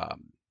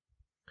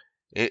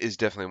 It is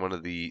definitely one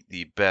of the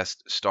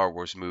best Star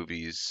Wars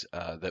movies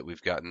that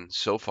we've gotten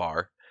so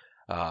far.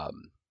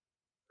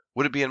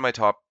 Would it be in my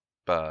top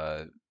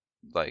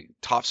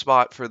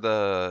spot for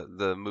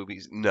the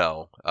movies?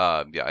 No.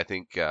 Yeah, I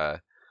think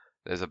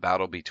there's a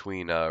battle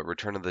between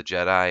Return of the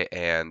Jedi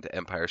and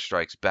Empire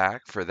Strikes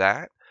Back for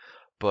that.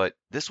 But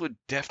this would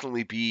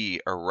definitely be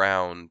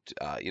around,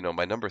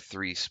 my number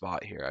 3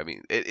 spot here. I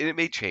mean, it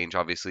may change.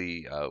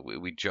 Obviously,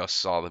 we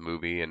just saw the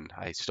movie, and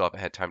I still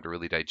haven't had time to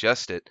really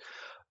digest it.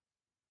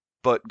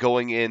 But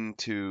going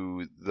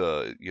into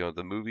the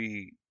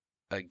movie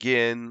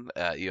again,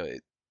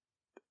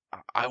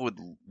 I would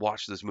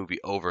watch this movie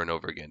over and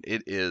over again.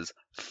 It is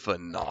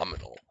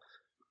phenomenal.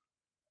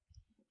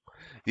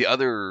 The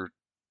other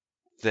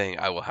thing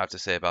I will have to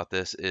say about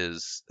this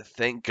is,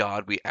 thank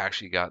God we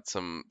actually got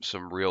some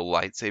real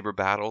lightsaber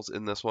battles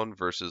in this one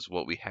versus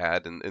what we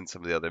had in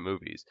some of the other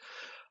movies.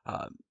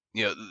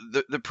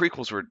 The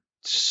prequels were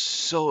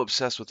so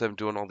obsessed with them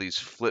doing all these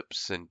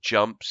flips and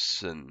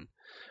jumps and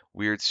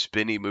weird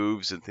spinny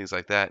moves and things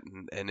like that,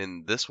 and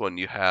in this one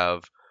you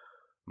have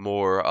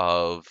more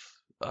of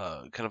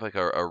kind of like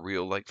a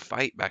real like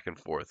fight back and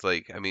forth.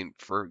 Like, I mean,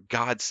 for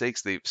God's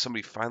sakes,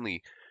 somebody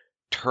finally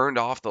turned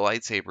off the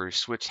lightsaber,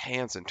 switched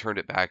hands, and turned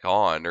it back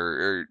on.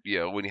 Or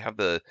when you have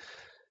the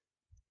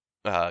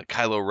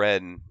Kylo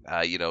Ren,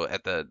 at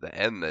the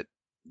end that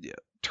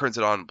turns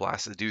it on and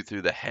blasts the dude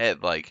through the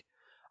head. Like,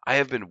 I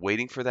have been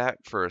waiting for that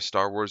for a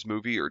Star Wars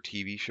movie or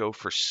TV show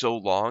for so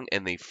long,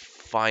 and they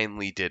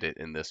finally did it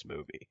in this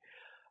movie.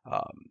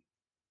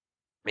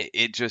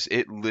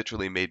 It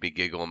literally made me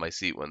giggle in my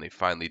seat when they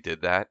finally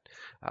did that.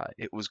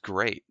 It was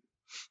great.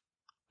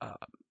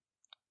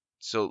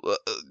 So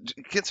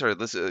get started.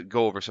 Let's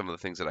go over some of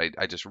the things that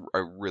I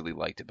really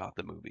liked about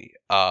the movie.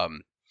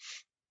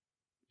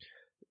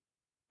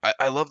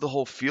 I love the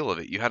whole feel of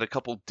it. You had a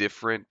couple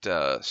different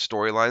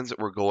storylines that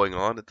were going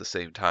on at the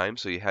same time.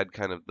 So you had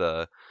kind of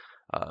the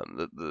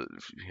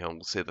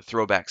we'll say the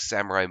throwback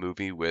samurai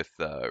movie with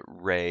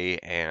Rey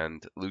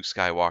and Luke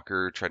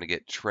Skywalker trying to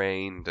get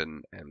trained,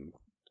 and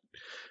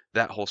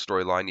that whole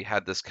storyline. You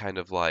had this kind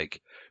of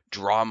like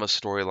drama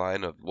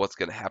storyline of what's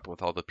going to happen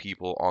with all the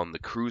people on the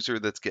cruiser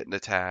that's getting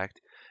attacked.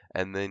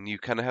 And then you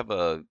kind of have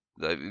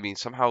I mean,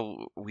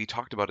 somehow we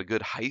talked about a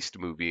good heist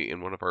movie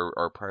in one of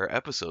our prior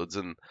episodes,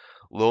 and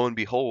lo and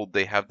behold,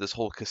 they have this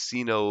whole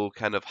casino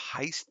kind of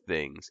heist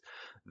things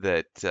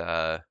that,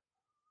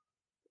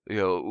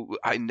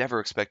 I never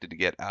expected to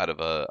get out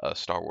of a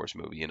Star Wars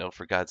movie.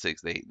 For God's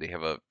sakes, they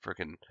have a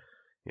freaking,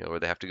 where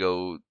they have to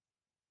go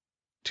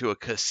to a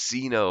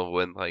casino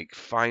and like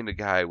find a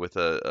guy with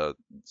a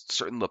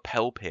certain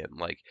lapel pin.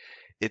 Like,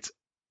 it's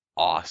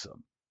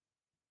awesome.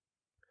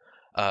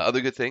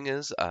 Other good thing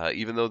is,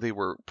 even though they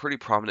were pretty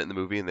prominent in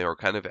the movie and they were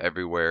kind of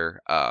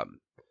everywhere,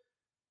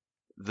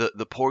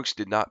 the Porgs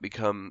did not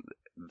become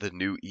the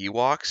new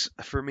Ewoks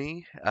for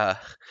me.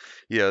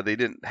 They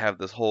didn't have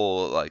this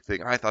whole like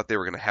thing. I thought they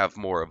were going to have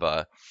more of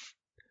a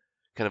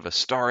kind of a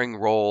starring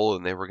role,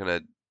 and they were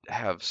going to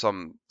have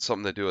something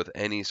to do with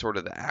any sort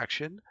of the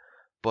action.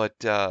 But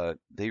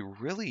they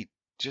really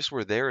just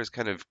were there as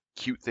kind of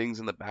cute things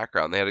in the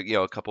background. They had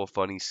a couple of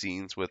funny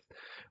scenes with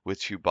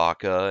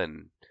Chewbacca,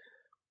 and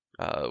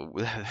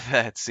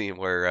that scene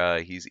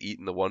where he's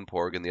eating the one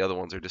porg and the other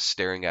ones are just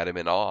staring at him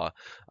in awe.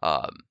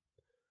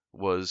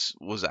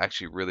 Was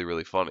actually really,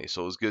 really funny.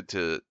 So it was good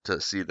to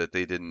see that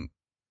they didn't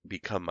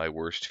become my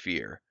worst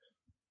fear.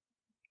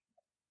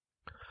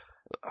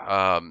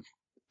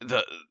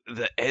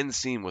 The end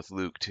scene with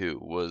Luke too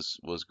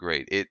was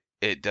great.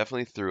 It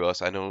definitely threw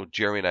us. I know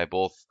Jeremy and I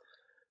both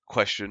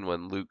question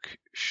when Luke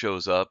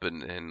shows up,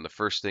 and the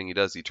first thing he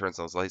does, he turns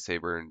on his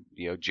lightsaber,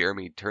 and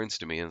Jeremy turns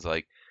to me and is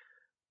like,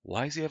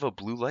 "Why does he have a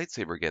blue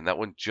lightsaber again? That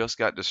one just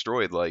got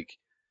destroyed like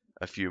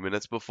a few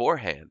minutes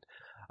beforehand."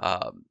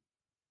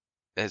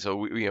 And so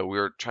we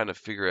were trying to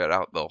figure it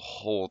out the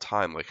whole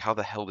time. Like, how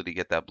the hell did he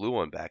get that blue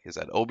one back? Is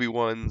that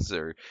Obi-Wan's,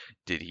 or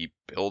did he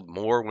build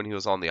more when he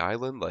was on the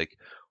island? Like,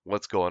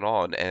 what's going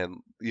on? And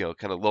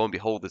kind of lo and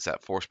behold, it's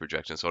that force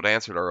projection. So it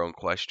answered our own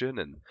question,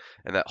 and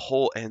that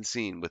whole end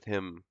scene with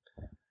him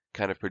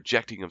kind of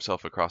projecting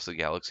himself across the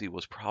galaxy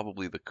was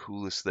probably the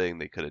coolest thing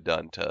they could have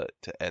done to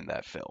end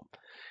that film.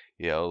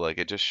 Like,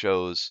 it just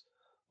shows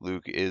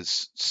Luke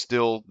is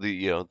still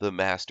the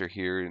master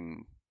here,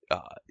 and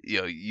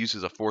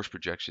uses a force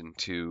projection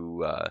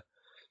to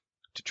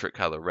trick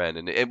Kylo Ren,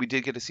 and we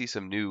did get to see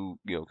some new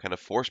kind of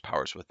force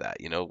powers with that.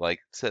 Like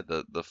I said,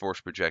 the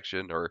force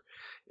projection, or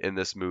in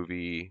this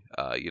movie,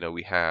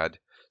 we had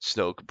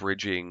Snoke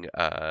bridging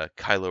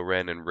Kylo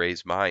Ren and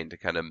Rey's mind to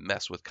kind of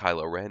mess with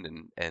Kylo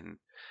Ren and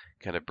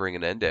kind of bring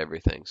an end to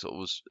everything.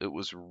 So it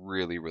was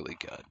really, really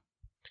good.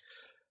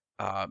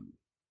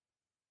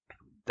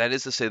 That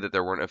is to say that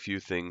there weren't a few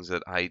things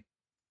that I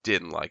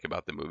didn't like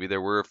about the movie.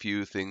 There were a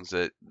few things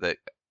that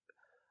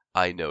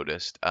I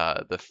noticed.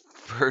 The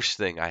first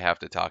thing I have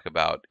to talk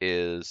about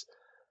is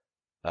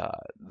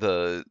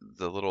the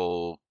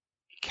little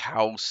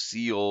cow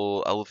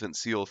seal, elephant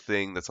seal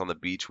thing that's on the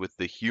beach with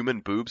the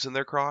human boobs in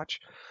their crotch.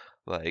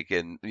 Like,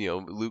 and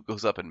Luke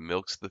goes up and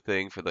milks the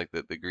thing for like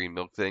the green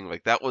milk thing.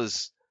 Like, that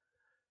was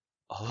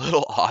a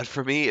little odd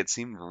for me. It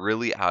seemed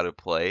really out of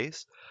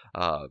place.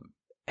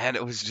 And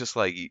it was just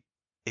like,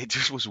 it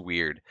just was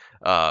weird.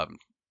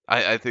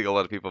 I think a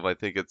lot of people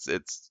might think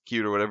it's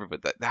cute or whatever,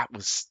 but that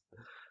was,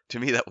 to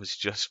me, that was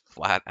just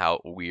flat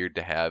out weird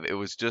to have. It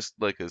was just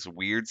like this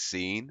weird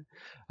scene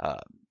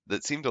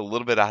that seemed a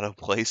little bit out of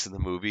place in the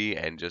movie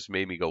and just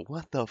made me go,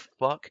 "What the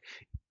fuck?"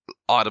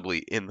 audibly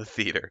in the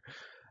theater.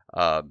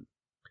 The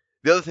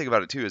other thing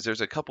about it too is there's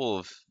a couple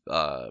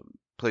of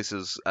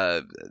places,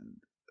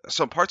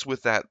 some parts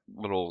with that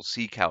little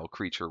sea cow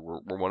creature were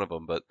one of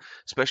them, but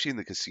especially in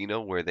the casino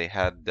where they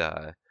had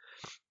a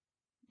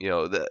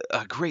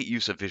great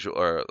use of visual,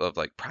 or of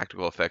like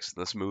practical effects in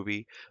this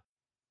movie.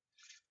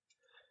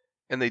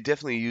 And they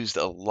definitely used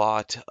a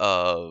lot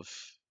of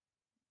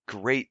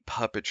great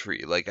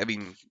puppetry. Like, I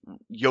mean,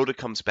 Yoda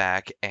comes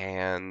back,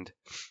 and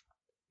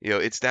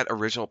it's that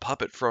original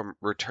puppet from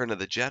Return of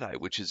the Jedi,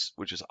 which is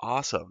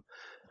awesome.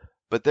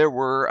 But there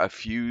were a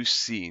few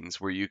scenes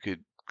where you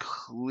could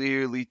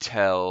clearly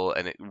tell,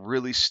 and it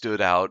really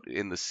stood out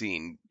in the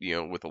scene,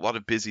 with a lot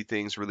of busy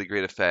things, really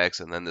great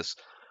effects, and then this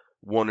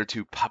one or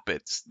two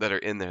puppets that are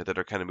in there that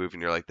are kind of moving.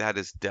 You're like, that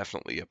is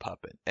definitely a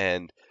puppet.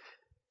 And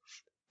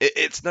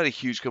it's not a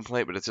huge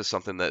complaint, but it's just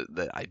something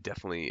that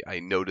I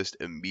noticed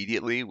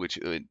immediately, which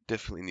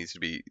definitely needs to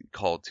be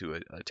called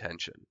to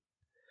attention.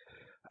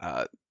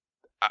 I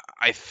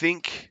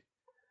think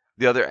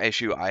the other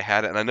issue I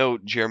had, and I know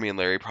Jeremy and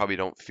Larry probably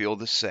don't feel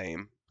the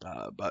same,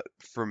 but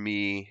for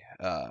me,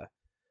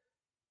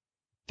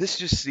 this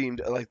just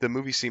seemed like the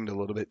movie seemed a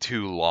little bit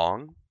too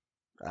long.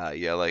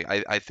 Like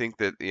I think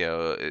that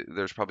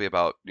there's probably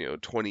about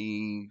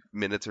 20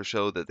 minutes or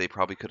so that they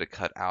probably could have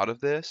cut out of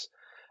this,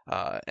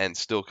 and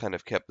still kind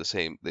of kept the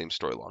same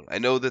story long. I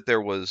know that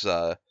there was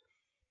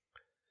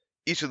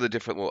each of the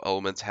different little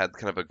elements had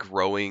kind of a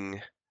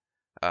growing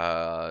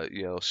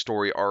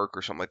story arc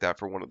or something like that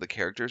for one of the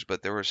characters,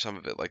 but there was some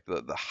of it, like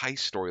the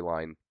heist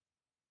storyline,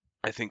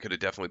 I think could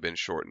have definitely been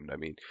shortened. I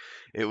mean,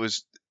 it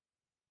was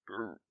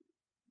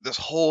this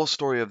whole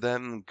story of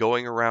them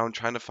going around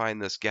trying to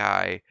find this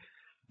guy.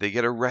 They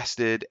get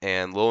arrested,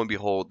 and lo and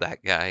behold,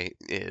 that guy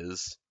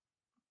is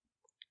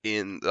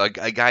in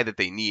a guy that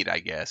they need, I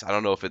guess. I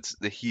don't know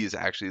if he's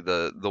actually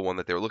the one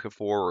that they were looking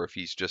for, or if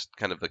he's just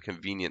kind of a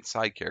convenient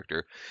side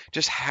character.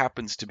 Just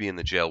happens to be in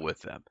the jail with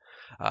them.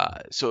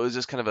 So it was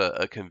just kind of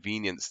a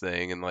convenience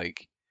thing, and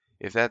like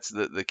if that's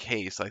the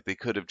case, like they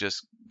could have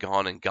just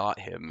gone and got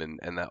him,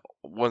 and that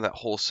one of that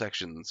whole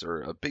sections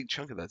or a big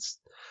chunk of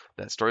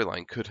that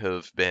storyline could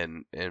have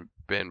been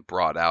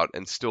brought out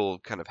and still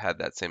kind of had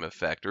that same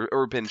effect,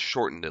 or been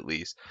shortened at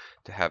least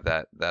to have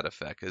that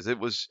effect, because it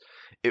was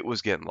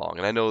getting long.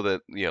 And I know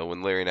that,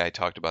 when Larry and I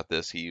talked about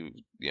this, he,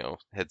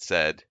 had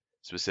said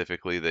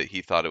specifically that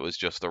he thought it was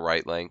just the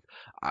right length.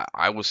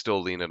 I was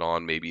still leaning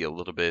on maybe a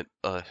little bit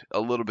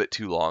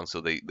too long,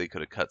 so they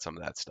could have cut some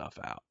of that stuff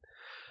out.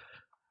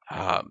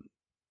 Um,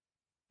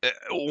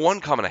 One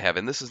comment I have,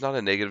 and this is not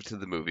a negative to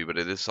the movie, but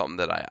it is something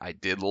that I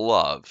did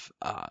love,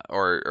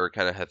 or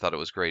kind of had thought it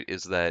was great,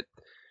 is that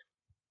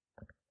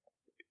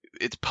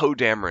it's Poe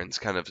Dameron's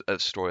kind of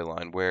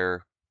storyline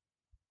where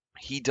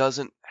he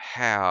doesn't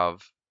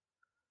have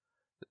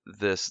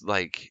this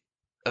like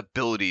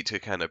ability to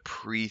kind of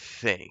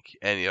pre-think,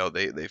 and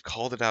they've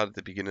called it out at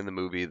the beginning of the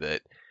movie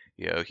that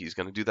he's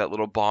going to do that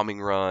little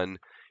bombing run.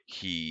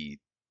 He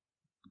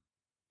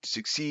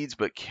succeeds,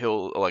 but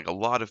like a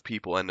lot of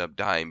people end up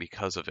dying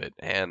because of it,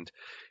 and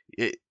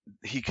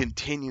he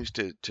continues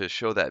to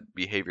show that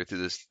behavior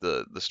through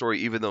the story,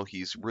 even though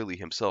he's really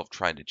himself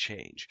trying to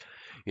change.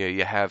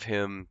 You have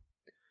him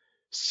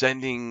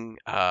sending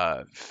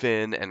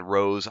Finn and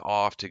Rose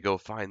off to go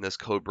find this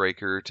code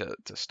breaker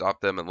to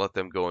stop them and let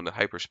them go into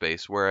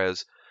hyperspace.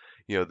 Whereas,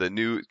 the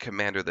new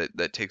commander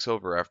that takes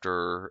over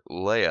after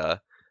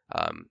Leia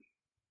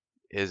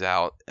is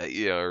out,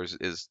 or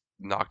is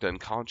knocked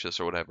unconscious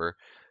or whatever.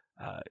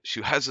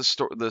 She has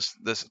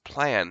this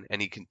plan,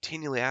 and he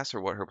continually asks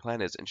her what her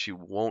plan is, and she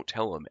won't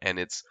tell him. And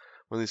it's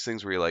one of these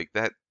things where you're like,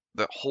 that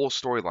whole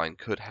storyline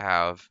could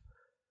have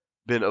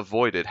been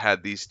avoided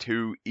had these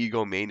two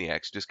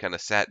egomaniacs just kind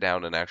of sat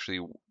down and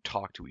actually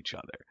talked to each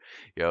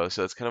other.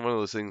 So it's kind of one of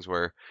those things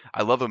where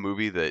I love a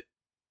movie that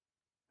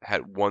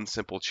had one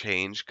simple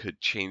change could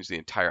change the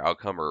entire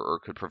outcome, or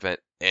could prevent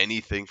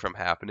anything from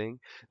happening.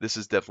 This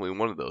is definitely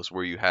one of those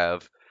where you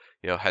have,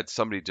 had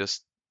somebody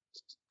just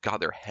got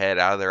their head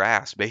out of their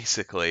ass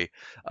basically,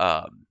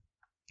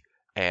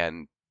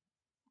 and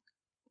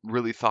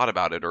really thought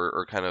about it,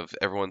 or kind of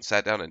everyone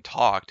sat down and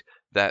talked,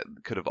 that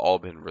could have all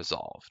been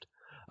resolved.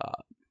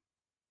 Uh,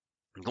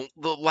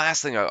 the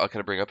last thing I'll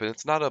kind of bring up, and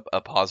it's not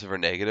a positive or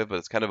negative, but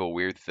it's kind of a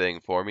weird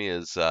thing for me,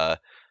 is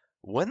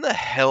when the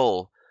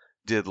hell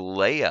did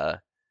Leia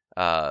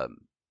um,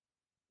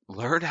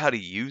 learn how to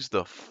use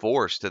the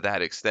Force to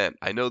that extent?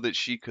 I know that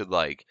she could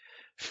like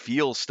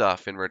feel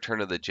stuff in Return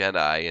of the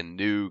Jedi and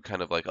knew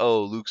kind of like,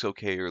 oh, Luke's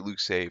okay, or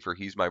Luke's safe, or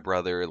he's my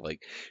brother.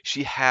 Like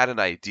she had an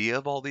idea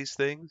of all these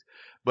things,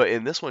 but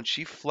in this one,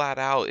 she flat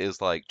out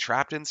is like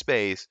trapped in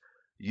space,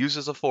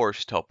 uses a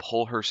Force to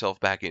pull herself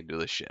back into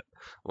the ship.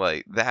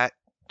 Like that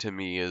to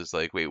me is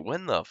like, wait,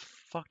 when the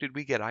fuck did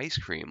we get ice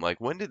cream? Like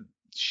when did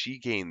she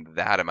gain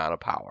that amount of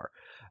power?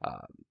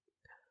 Um,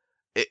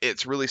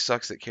 it's really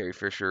sucks that Carrie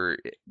Fisher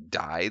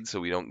died, so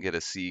we don't get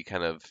to see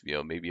kind of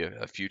maybe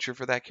a future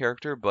for that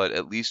character. But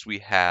at least we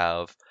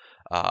have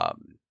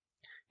um,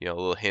 a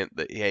little hint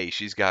that hey,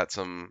 she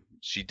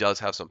does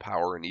have some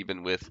power, and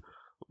even with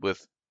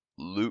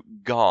Luke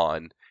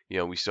gone,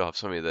 we still have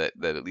somebody that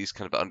at least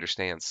kind of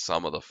understands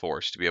some of the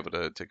Force to be able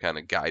to kind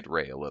of guide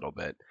Rey a little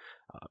bit.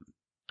 Um,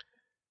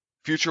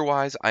 Future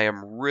wise, I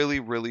am really,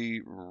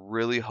 really,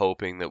 really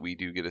hoping that we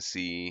do get to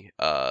see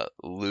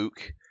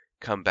Luke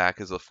come back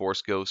as a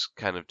Force Ghost,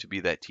 kind of to be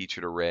that teacher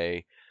to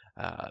Rey.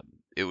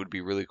 It would be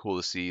really cool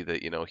to see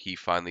that he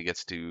finally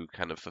gets to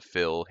kind of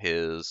fulfill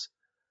his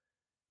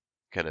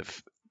kind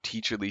of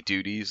teacherly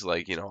duties.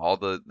 Like all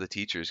the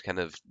teachers kind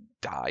of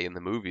die in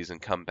the movies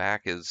and come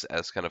back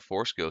as kind of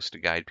Force Ghosts to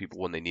guide people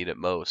when they need it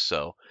most.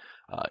 So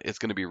it's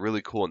going to be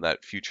really cool in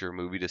that future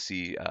movie to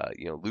see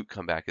Luke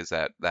come back as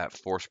that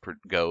Force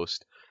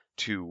Ghost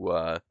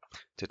to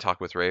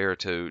talk with Rey, or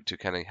to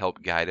kind of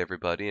help guide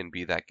everybody and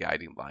be that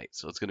guiding light.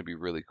 So it's going to be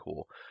really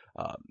cool.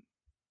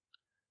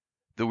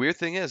 The weird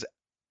thing is,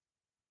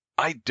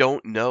 I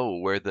don't know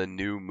where the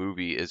new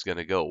movie is going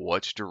to go,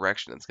 which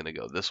direction it's going to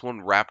go. This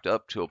one wrapped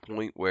up to a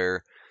point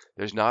where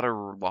there's not a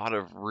lot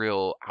of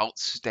real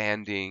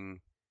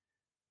outstanding,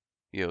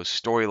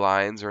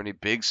 storylines or any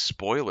big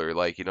spoiler.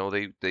 Like,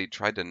 they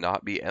tried to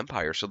not be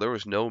Empire, so there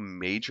was no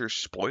major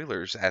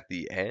spoilers at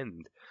the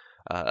end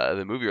of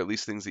the movie, or at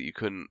least things that you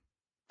couldn't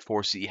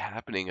foresee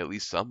happening, at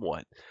least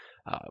somewhat.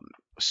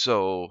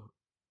 So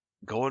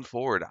going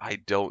forward, I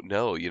don't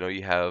know.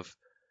 You have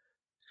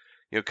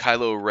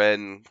Kylo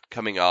Ren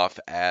coming off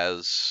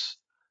as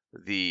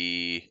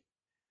the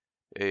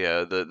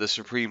the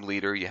supreme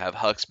leader. You have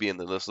Hux being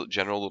this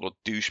general little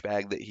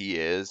douchebag that he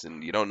is,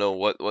 and you don't know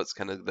what's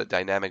kind of the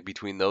dynamic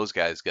between those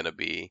guys going to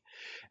be.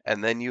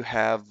 And then you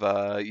have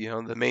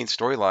the main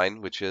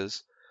storyline, which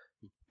is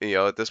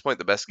At this point,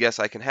 the best guess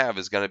I can have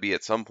is going to be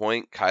at some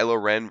point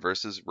Kylo Ren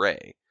versus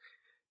Rey.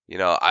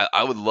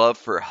 I would love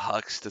for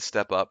Hux to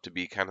step up to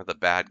be kind of the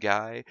bad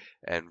guy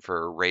and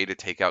for Rey to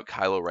take out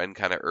Kylo Ren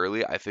kind of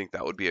early. I think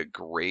that would be a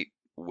great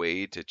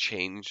way to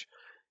change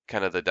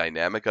kind of the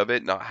dynamic of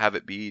it, not have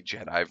it be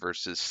Jedi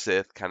versus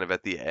Sith kind of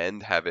at the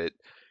end, have it,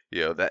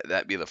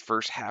 that be the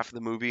first half of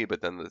the movie,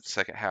 but then the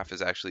second half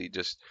is actually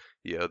just,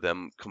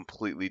 them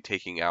completely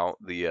taking out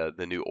the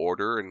New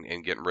Order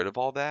and getting rid of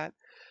all that.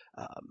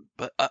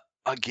 But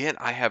again,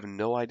 I have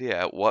no idea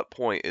at what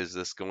point is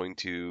this going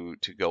to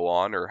go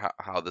on or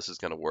how this is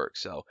going to work.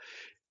 So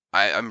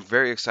I'm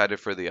very excited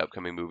for the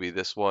upcoming movie.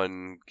 This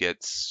one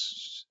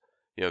gets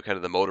kind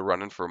of the motor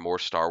running for more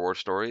Star Wars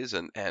stories,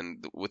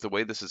 and with the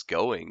way this is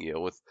going,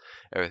 with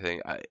everything,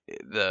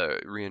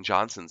 the Rian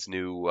Johnson's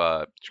new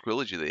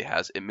trilogy that he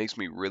has, it makes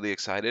me really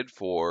excited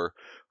for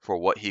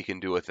what he can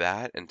do with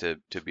that and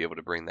to be able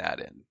to bring that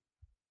in.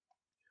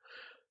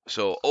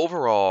 So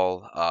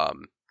overall,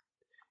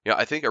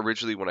 I think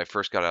originally when I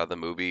first got out of the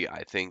movie,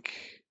 I think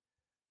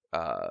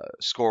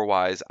score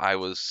wise, I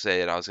was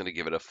saying I was going to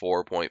give it a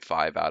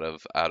 4.5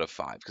 out of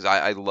 5 because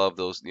I love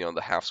those,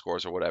 the half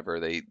scores or whatever.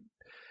 They,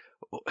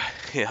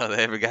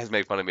 every guys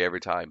make fun of me every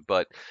time,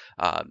 but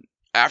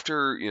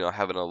after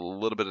having a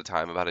little bit of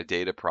time, about a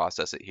day to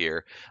process it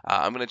here,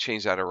 I'm going to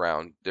change that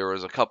around. There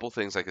was a couple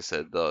things, like I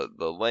said, the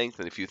length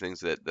and a few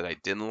things that I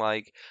didn't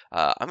like.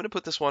 I'm going to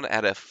put this one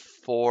at a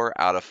 4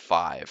 out of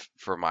 5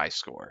 for my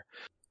score.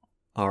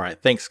 All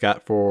right, thanks,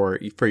 Scott, for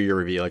your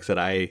review. Like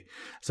I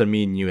said,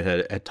 me and you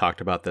had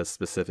talked about this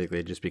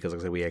specifically, just because,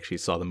 like I said, we actually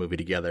saw the movie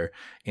together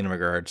in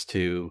regards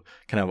to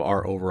kind of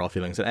our overall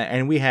feelings,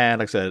 and we had,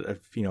 like I said,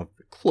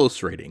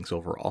 close ratings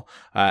overall.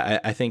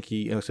 I think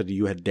you said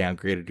you had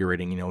downgraded your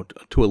rating,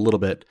 to a little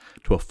bit,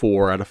 to a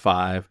 4 out of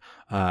 5.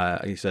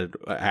 You said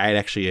I had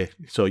actually,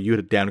 so you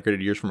had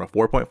downgraded yours from a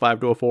 4.5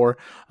 to a 4.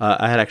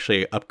 I had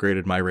actually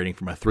upgraded my rating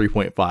from a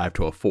 3.5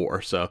 to a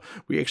 4. So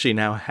we actually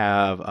now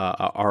have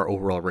our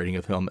overall rating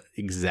of the film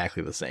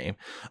exactly the same.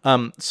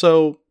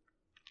 So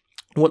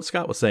what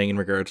Scott was saying in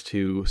regards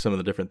to some of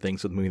the different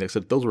things with the movie, like I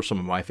said, those were some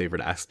of my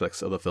favorite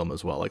aspects of the film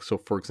as well. Like, so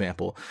for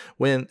example,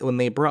 when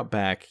they brought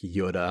back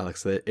Yoda, like I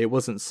said, it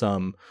wasn't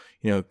some,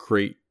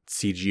 great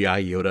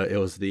CGI Yoda. It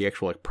was the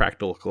actual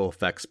practical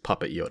effects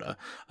puppet Yoda.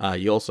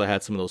 You also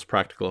had some of those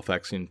practical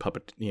effects in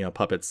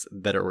puppets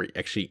that are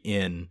actually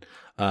in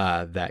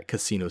that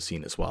casino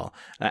scene as well.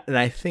 And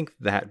I think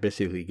that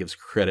basically gives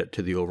credit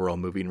to the overall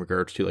movie in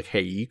regards to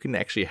hey, you can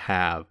actually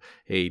have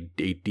a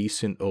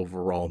decent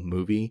overall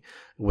movie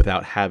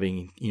without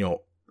having,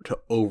 to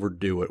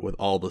overdo it with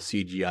all the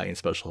CGI and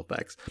special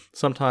effects.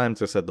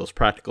 Sometimes, I said, those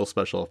practical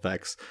special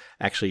effects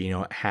actually,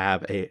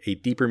 have a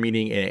deeper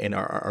meaning and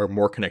are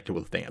more connected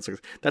with fans.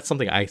 That's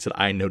something I said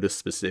I noticed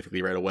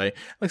specifically right away.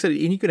 Like I said,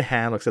 and you could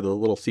have, like I said, the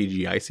little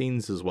CGI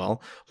scenes as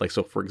well. Like,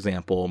 so for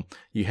example,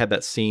 you had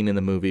that scene in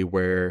the movie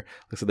where,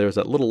 like I said, there was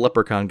that little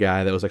leprechaun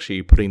guy that was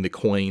actually putting the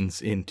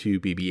coins into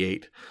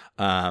BB-8.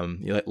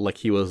 Like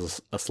he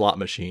was a slot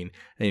machine.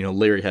 And,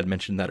 Larry had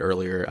mentioned that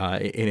earlier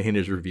in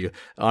his review.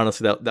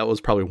 Honestly, that was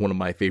probably one of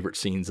my favorite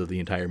scenes of the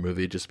entire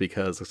movie, just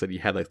because, like I said, you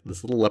had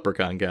this little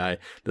leprechaun guy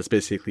that's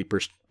basically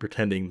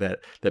pretending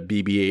that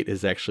BB-8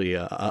 is actually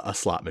a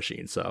slot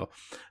machine. So,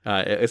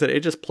 like I said,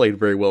 it just played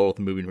very well with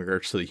the movie in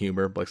regards to the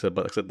humor. But like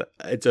I said,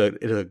 it's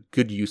a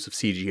good use of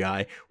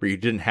CGI where you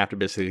didn't have to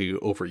basically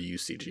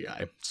overuse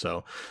CGI.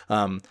 So,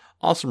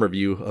 awesome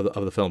review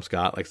of the film,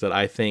 Scott. Like I said,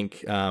 I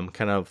think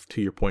kind of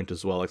to your point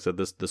as well. Like I said,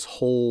 this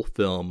whole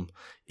film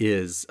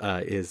is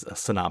a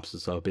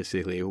synopsis of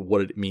basically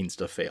what it means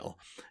to fail.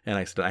 And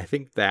like I said, I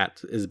think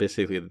that is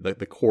basically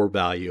the core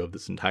value of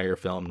this entire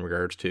film in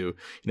regards to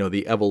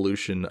the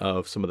evolution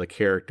of some of the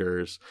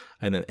characters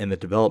and the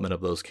development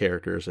of those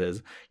characters.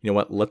 Is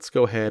let's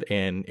go ahead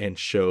and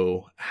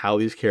show how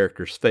these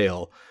characters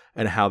fail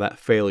and how that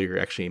failure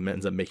actually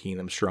ends up making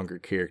them stronger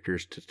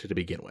characters to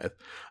begin with.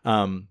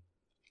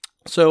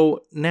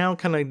 So now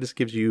kind of just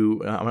gives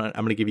you, I'm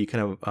going to give you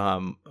kind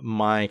of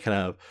my kind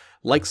of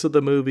likes of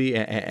the movie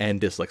and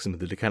dislikes of the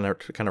movie to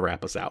kind of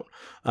wrap us out.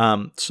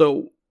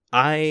 So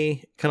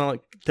I kind of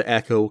like to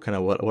echo kind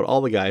of what all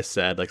the guys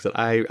said. Like I said,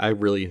 I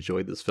really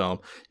enjoyed this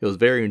film. It was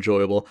very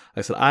enjoyable. Like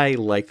I said, I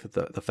liked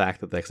the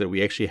fact that, like I said,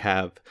 we actually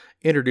have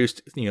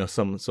introduced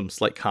some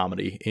slight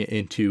comedy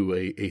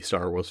into a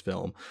Star Wars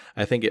film.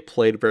 I think it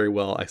played very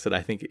well. Like I said,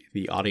 I think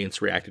the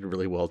audience reacted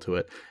really well to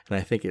it, and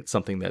I think it's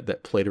something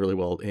that played really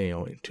well,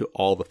 to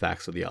all the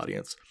facts of the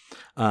audience.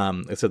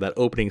 Like I said, that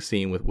opening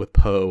scene with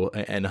Poe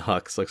and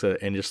Hux, like I said,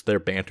 and just their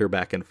banter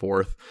back and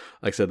forth.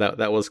 Like I said,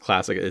 that was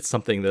classic. It's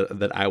something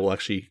that I will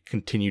actually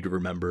continue to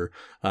remember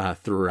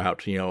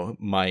throughout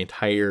my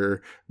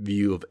entire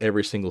view of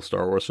every single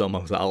Star Wars film.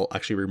 I'll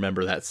actually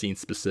remember that scene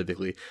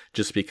specifically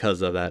just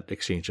because of that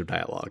exchange of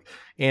dialogue.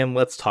 And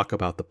let's talk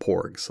about the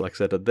Porgs. Like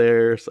I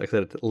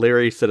said,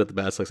 Larry said it the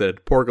best. Like I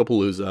said,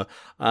 Porgapalooza.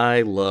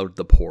 I loved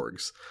the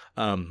Porgs.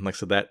 Like I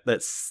said,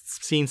 that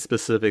scene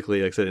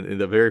specifically, like I said, in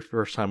the very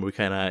first time we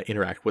kind of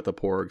interact with the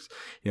Porgs,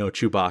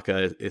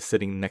 Chewbacca is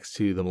sitting next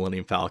to the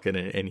Millennium Falcon,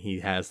 and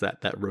he has that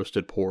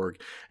roasted Porg,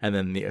 and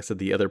then like I said,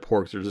 the other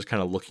Porgs are just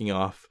kind of looking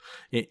off,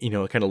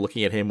 kind of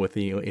looking at him with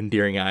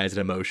endearing eyes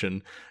and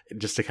emotion,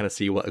 just to kind of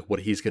see what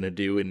he's going to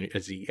do, and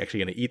is he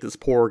actually going to eat this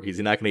Porg? Is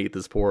he not going to eat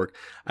this Porg?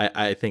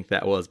 I think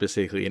that was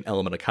basically an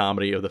element of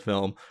comedy of the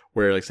film,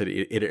 where, like I said,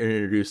 it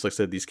introduced, like I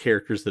said, these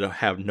characters that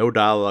have no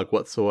dialogue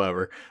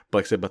whatsoever, but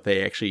like I said, but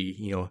they actually,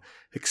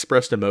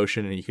 expressed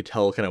emotion, and you could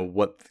tell kind of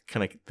what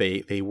kind of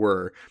they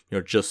were,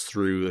 just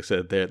through, like I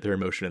said, their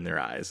emotion in their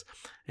eyes.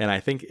 And I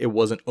think it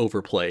wasn't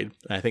overplayed.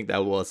 I think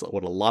that was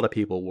what a lot of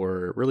people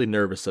were really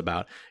nervous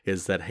about,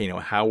 is that,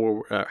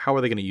 how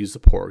are they going to use the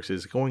Porgs?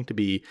 Is it going to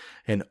be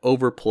an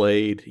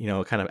overplayed,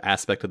 kind of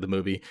aspect of the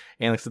movie?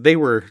 And like I said, they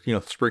were,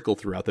 sprinkled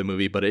throughout the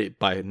movie, but it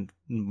by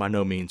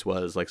no means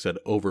was, like I said,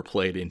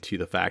 overplayed into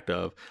the fact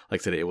of,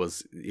 like I said, it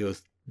was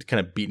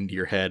kind of beaten to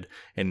your head,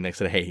 and they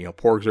said, hey,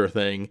 Porgs are a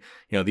thing,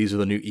 these are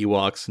the new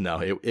Ewoks.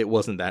 No, it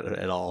wasn't that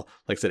at all.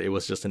 Like I said, it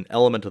was just an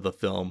element of the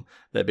film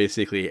that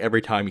basically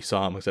every time you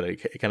saw them, like I said,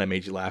 it kind of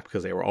made you laugh,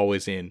 because they were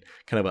always in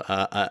kind of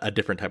a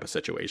different type of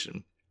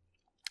situation.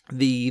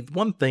 The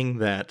one thing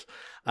that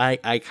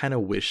I kind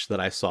of wish that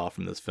I saw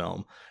from this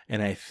film,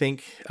 and I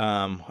think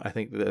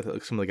that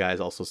some of the guys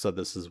also said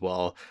this as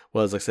well,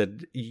 was, like I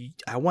said,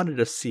 I wanted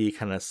to see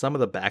kind of some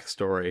of the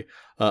backstory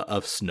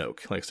of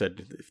Snoke. Like I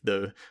said,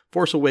 the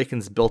Force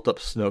Awakens built up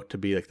Snoke to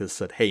be like this,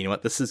 said, hey,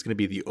 this is going to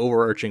be the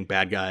overarching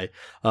bad guy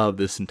of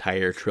this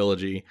entire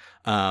trilogy.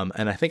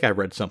 And I think I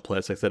read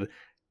someplace, like I said,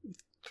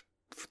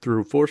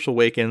 through Force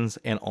Awakens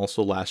and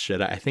also Last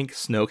Jedi, I think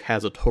Snoke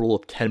has a total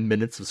of 10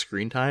 minutes of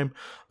screen time.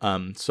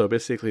 So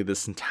basically,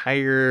 this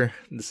entire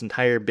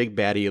big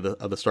baddie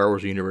of the Star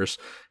Wars universe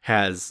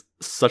has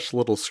such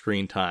little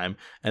screen time,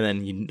 and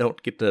then you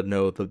don't get to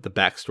know the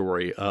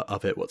backstory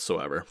of it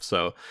whatsoever.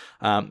 So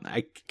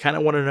I kind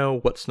of want to know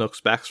what Snoke's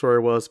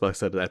backstory was, but like I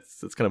said,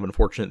 it's kind of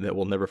unfortunate that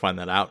we'll never find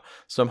that out.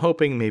 So I'm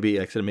hoping maybe,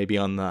 like I said, maybe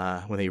on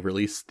when they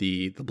release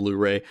the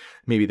Blu-ray,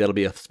 maybe that'll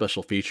be a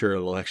special feature.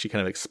 It'll actually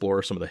kind of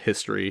explore some of the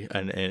history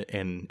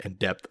and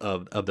depth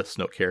of the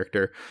Snoke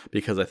character,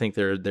 because I think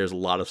there's a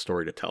lot of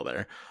story to tell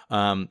there.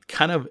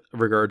 Kind of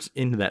regards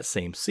into that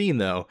same scene,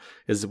 though,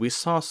 is we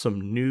saw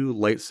some new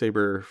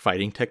lightsaber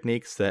fighting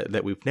techniques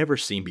that we've never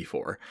seen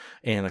before.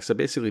 And like I said,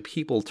 basically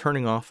people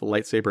turning off the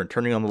lightsaber and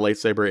turning on the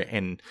lightsaber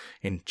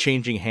and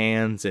changing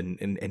hands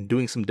and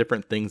doing some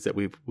different things that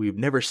we've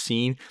never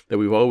seen, that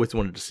we've always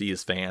wanted to see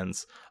as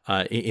fans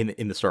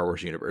in the Star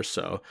Wars universe.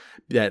 So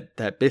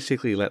that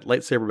basically that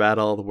lightsaber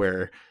battle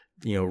where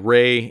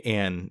Rey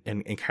and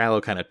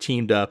Kylo kind of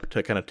teamed up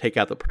to kind of take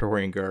out the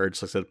Praetorian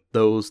Guards. Like I said,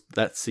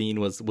 that scene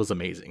was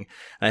amazing,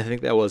 and I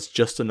think that was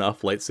just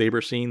enough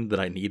lightsaber scene that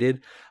I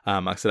needed.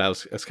 Like I said, I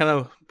was kind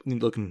of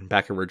looking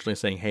back originally,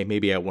 saying, hey,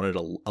 maybe I wanted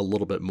a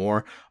little bit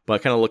more,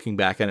 but kind of looking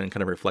back at it and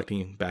kind of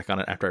reflecting back on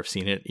it after I've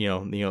seen it,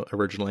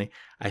 originally,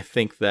 I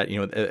think that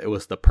it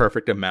was the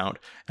perfect amount,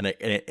 and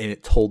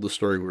it told the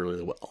story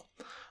really well.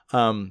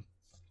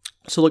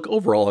 So like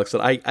overall, like I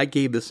said, I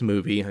gave this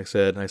movie, like I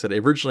said,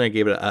 originally I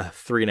gave it a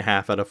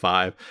 3.5 out of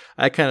 5.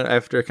 I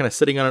after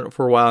sitting on it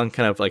for a while and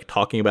kind of like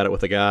talking about it with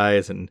the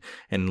guys and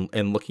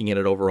looking at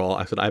it overall,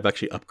 I said, I've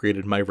actually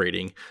upgraded my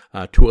rating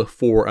to a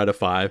 4 out of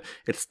 5.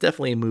 It's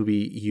definitely a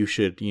movie you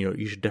should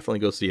definitely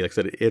go see. Like I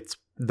said, it's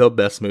the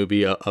best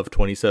movie of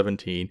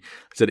 2017. Like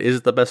I said, is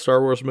it the best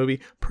Star Wars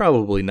movie?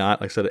 Probably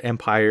not. Like I said,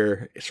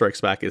 Empire Strikes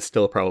Back is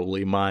still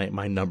probably my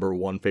number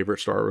one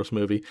favorite Star Wars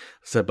movie.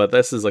 So, but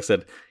this is, like I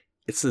said,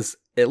 it's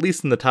at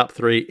least in the top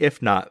 3,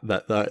 if not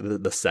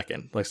the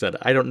second. Like I said,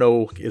 I don't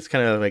know. It's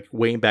kind of like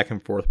weighing back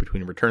and forth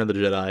between Return of the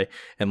Jedi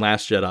and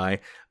Last Jedi.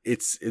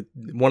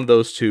 One of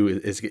those two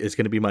is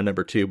going to be my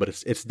number 2, but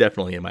it's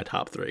definitely in my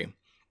top 3.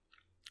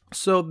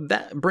 So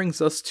that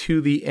brings us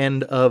to the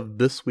end of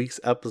this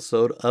week's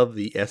episode of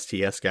the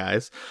STS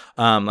Guys.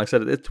 Like I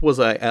said, it was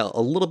a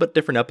little bit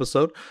different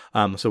episode.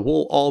 So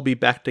we'll all be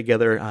back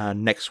together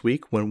next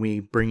week when we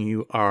bring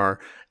you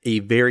a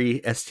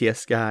very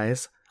STS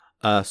Guys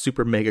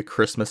super mega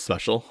Christmas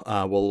special.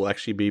 We'll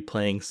actually be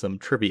playing some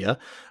trivia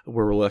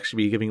where we'll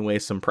actually be giving away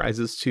some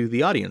prizes to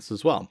the audience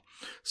as well.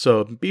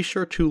 So be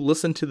sure to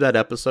listen to that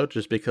episode,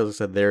 just because I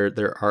said there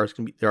are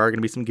going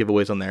to be some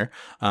giveaways on there.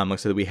 Like I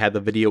said, we had the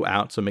video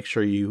out, so make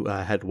sure you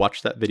had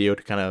watched that video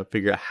to kind of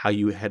figure out how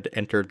you had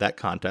entered that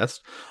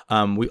contest.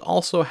 We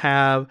also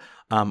have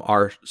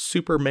our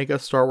super mega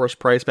Star Wars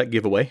prize pack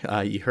giveaway.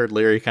 You heard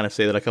Larry kind of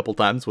say that a couple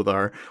times with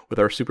our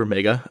super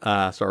mega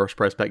Star Wars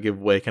prize pack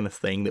giveaway kind of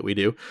thing that we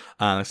do.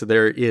 So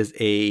there is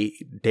a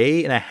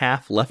day and a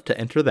half left to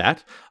enter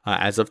that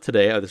as of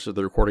today. This is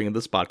the recording of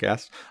this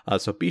podcast.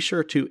 So be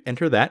sure to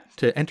enter that.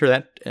 To enter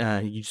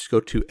that, you just go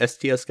to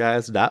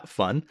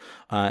stsguys.fun,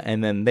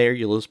 and then there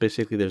you'll just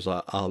basically, there's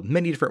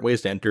many different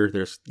ways to enter.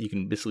 You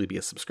can basically be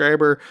a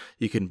subscriber.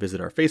 You can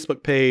visit our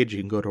Facebook page.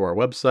 You can go to our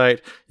website.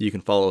 You can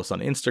follow us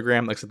on Instagram.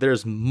 Instagram. Like I said,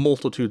 there's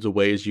multitudes of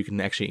ways you can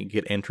actually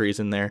get entries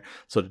in there.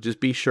 So just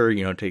be sure,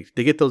 to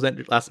get those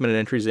last minute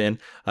entries in,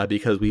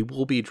 because we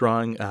will be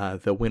drawing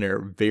the winner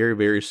very,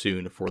 very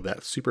soon for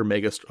that Super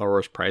Mega Star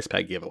Wars Prize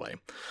Pack giveaway.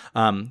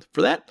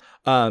 For that,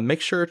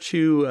 make sure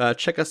to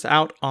check us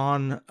out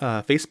on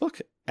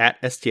Facebook at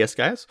STS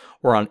Guys,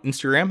 or on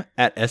Instagram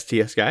at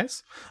STS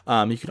Guys.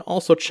 You can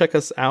also check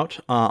us out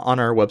on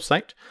our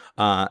website,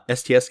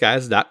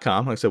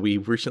 stsguys.com. Like I said, we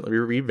recently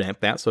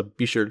revamped that, so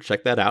be sure to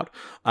check that out.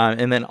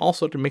 And then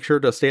also to make sure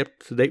to stay up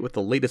to date with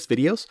the latest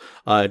videos,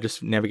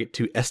 just navigate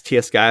to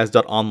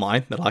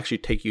stsguys.online. That'll actually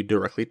take you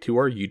directly to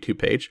our YouTube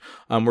page.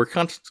 We're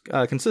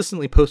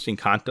consistently posting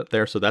content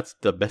there, so that's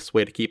the best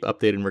way to keep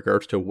updated in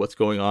regards to what's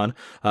going on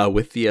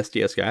with the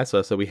STS Guys.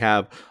 So we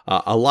have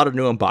a lot of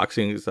new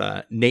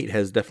unboxings. Nate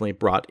has definitely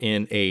brought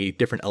in a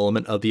different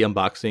element of the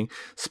unboxing,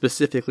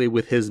 specifically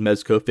with his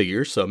Mezco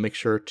figures, so make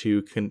sure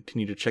to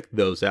continue to check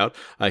those out.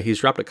 He's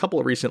dropped a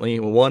couple recently,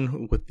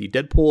 one with the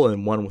Deadpool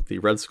and one with the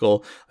Red Skull.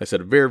 Like I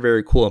said, very,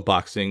 very cool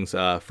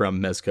unboxings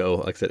from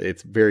Mezco. Like I said,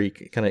 it's very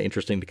kind of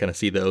interesting to kind of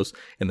see those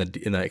and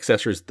the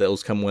accessories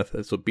those come with,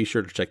 so be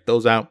sure to check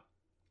those out.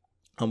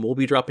 We'll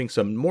be dropping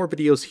some more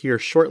videos here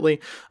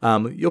shortly.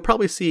 You'll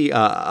probably see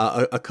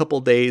a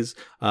couple days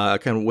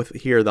kind of with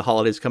here the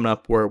holidays coming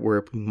up where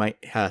we might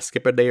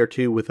skip a day or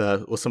two with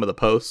some of the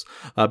posts.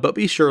 But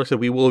be sure, so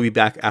we will be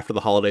back after the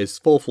holidays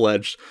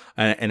full-fledged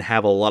and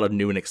have a lot of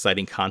new and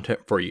exciting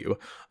content for you.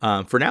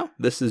 For now,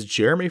 this is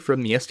Jeremy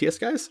from the STS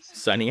Guys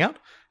signing out.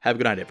 Have a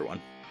good night,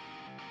 everyone.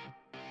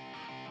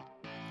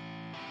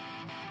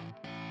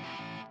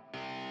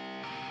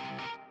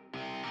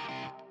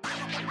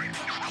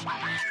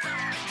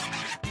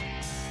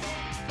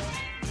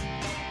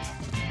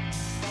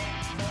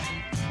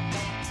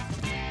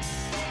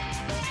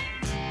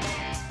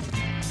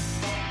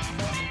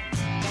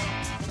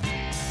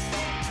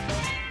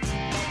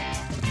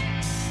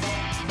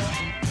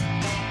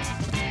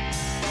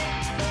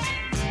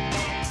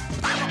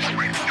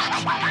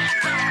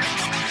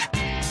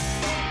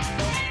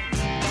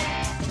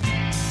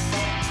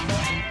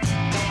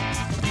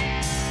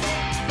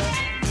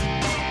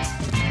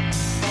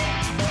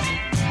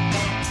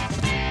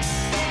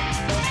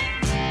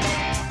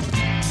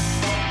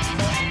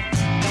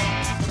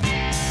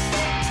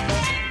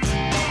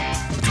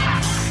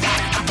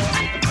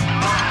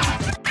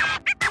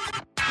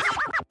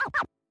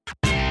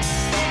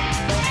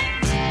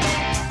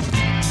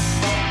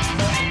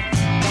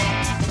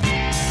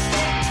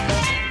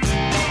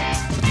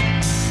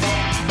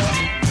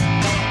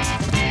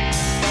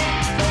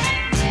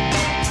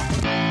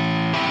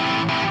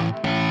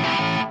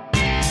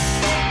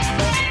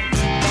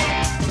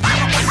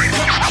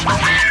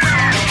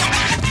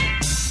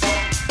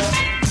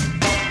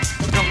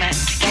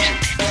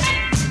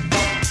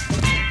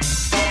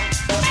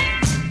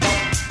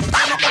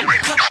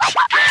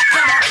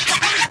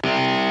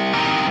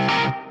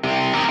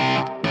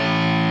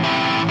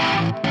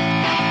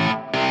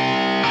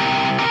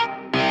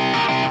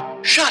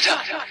 Shut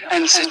up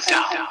and sit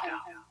down.